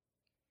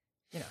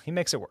he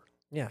makes it work.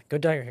 Yeah. Go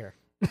dye your hair.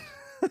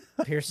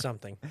 Pierce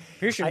something.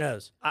 Pierce your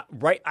nose.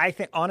 Right. I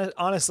think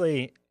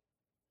honestly,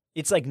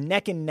 it's like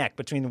neck and neck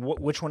between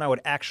which one I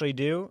would actually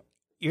do.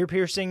 Ear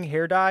piercing,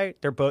 hair dye.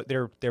 They're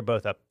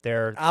both up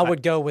there. I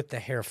would go with the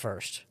hair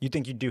first. You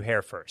think you'd do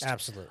hair first?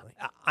 Absolutely.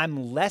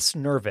 I'm less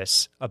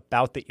nervous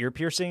about the ear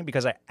piercing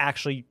because I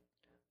actually,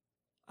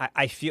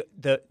 I feel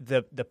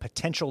the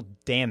potential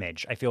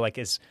damage. I feel like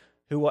is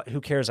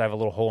who cares? I have a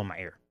little hole in my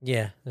ear.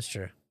 Yeah, that's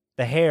true.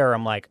 The hair,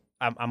 I'm like,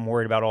 I'm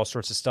worried about all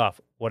sorts of stuff.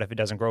 What if it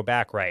doesn't grow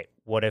back right?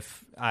 What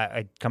if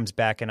it comes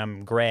back and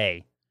I'm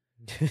gray?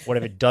 What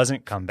if it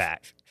doesn't come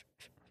back?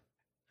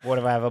 What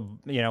if I have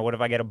what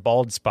if I get a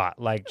bald spot?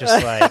 Like,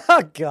 just like,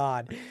 Oh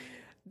God,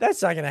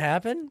 that's not gonna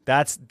happen.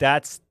 that's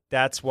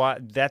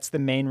the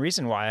main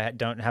reason why I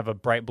don't have a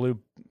bright blue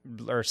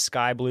or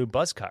sky blue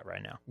buzz cut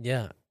right now.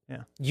 Yeah.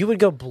 Yeah. You would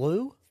go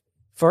blue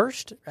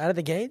first out of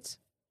the gates.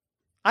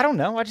 I don't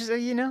know. I just,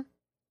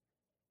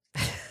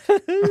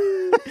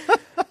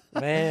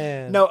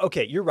 Man. No,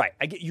 okay, you're right.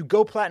 You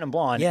go platinum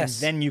blonde,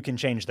 Yes. and then you can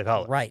change the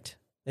color. Right.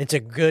 It's a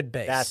good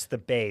base. That's the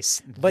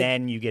base. But-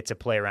 then you get to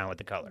play around with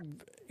the color.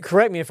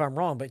 Correct me if I'm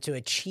wrong, but to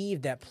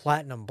achieve that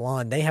platinum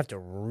blonde, they have to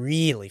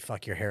really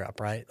fuck your hair up,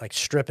 right? Like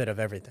strip it of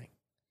everything.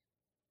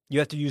 You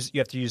have to use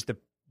the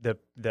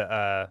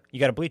you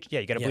got to bleach.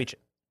 Yeah, you got to Yeah. bleach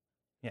it.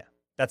 Yeah,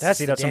 that's That's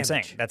the what I'm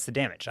saying. damage. That's the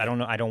damage. I don't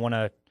know. I don't want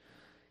to.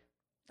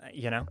 At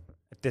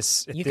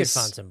You could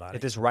find somebody.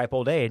 at this ripe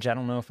old age. I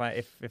don't know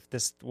if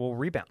this will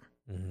rebound.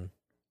 Mm-hmm.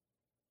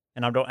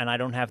 And I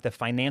don't have the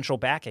financial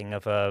backing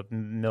of a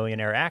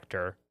millionaire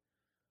actor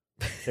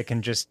that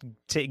can just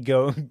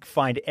go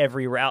find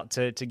every route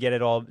to get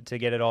it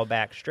all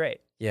back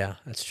straight. Yeah,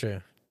 that's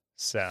true.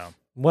 So,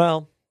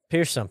 Well,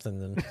 pierce something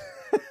then.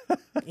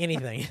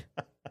 Anything.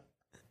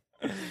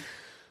 all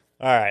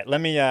right, let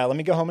me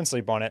go home and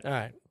sleep on it. All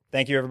right.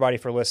 Thank you everybody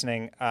for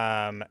listening.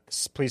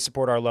 Please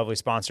support our lovely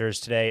sponsors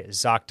today,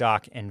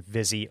 ZocDoc and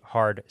Vizzy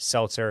Hard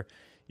Seltzer.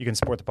 You can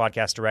support the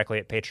podcast directly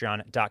at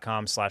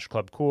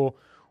patreon.com/clubcool,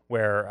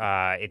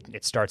 where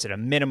it starts at a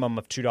minimum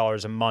of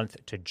 $2 a month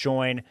to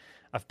join.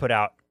 I've put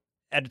out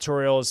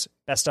editorials,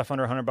 best stuff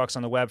under $100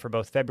 on the web for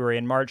both February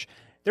and March.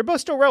 They're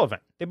both still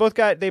relevant. They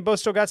both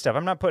still got stuff.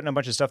 I'm not putting a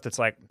bunch of stuff that's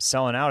like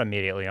selling out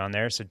immediately on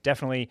there, so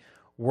definitely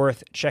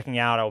worth checking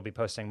out. I will be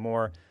posting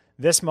more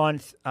this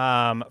month.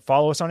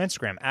 Follow us on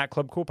Instagram at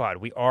Club Cool Pod.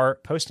 We are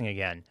posting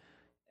again,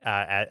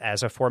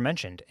 as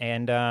aforementioned,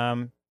 and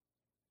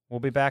we'll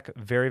be back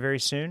very, very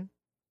soon.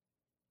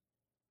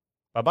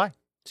 Bye-bye.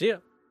 See ya.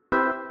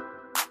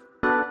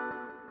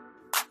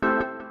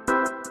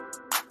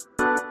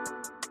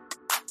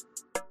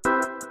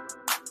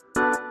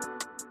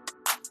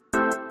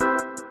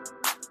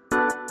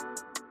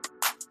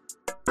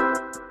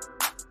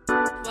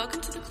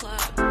 Welcome to the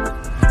club.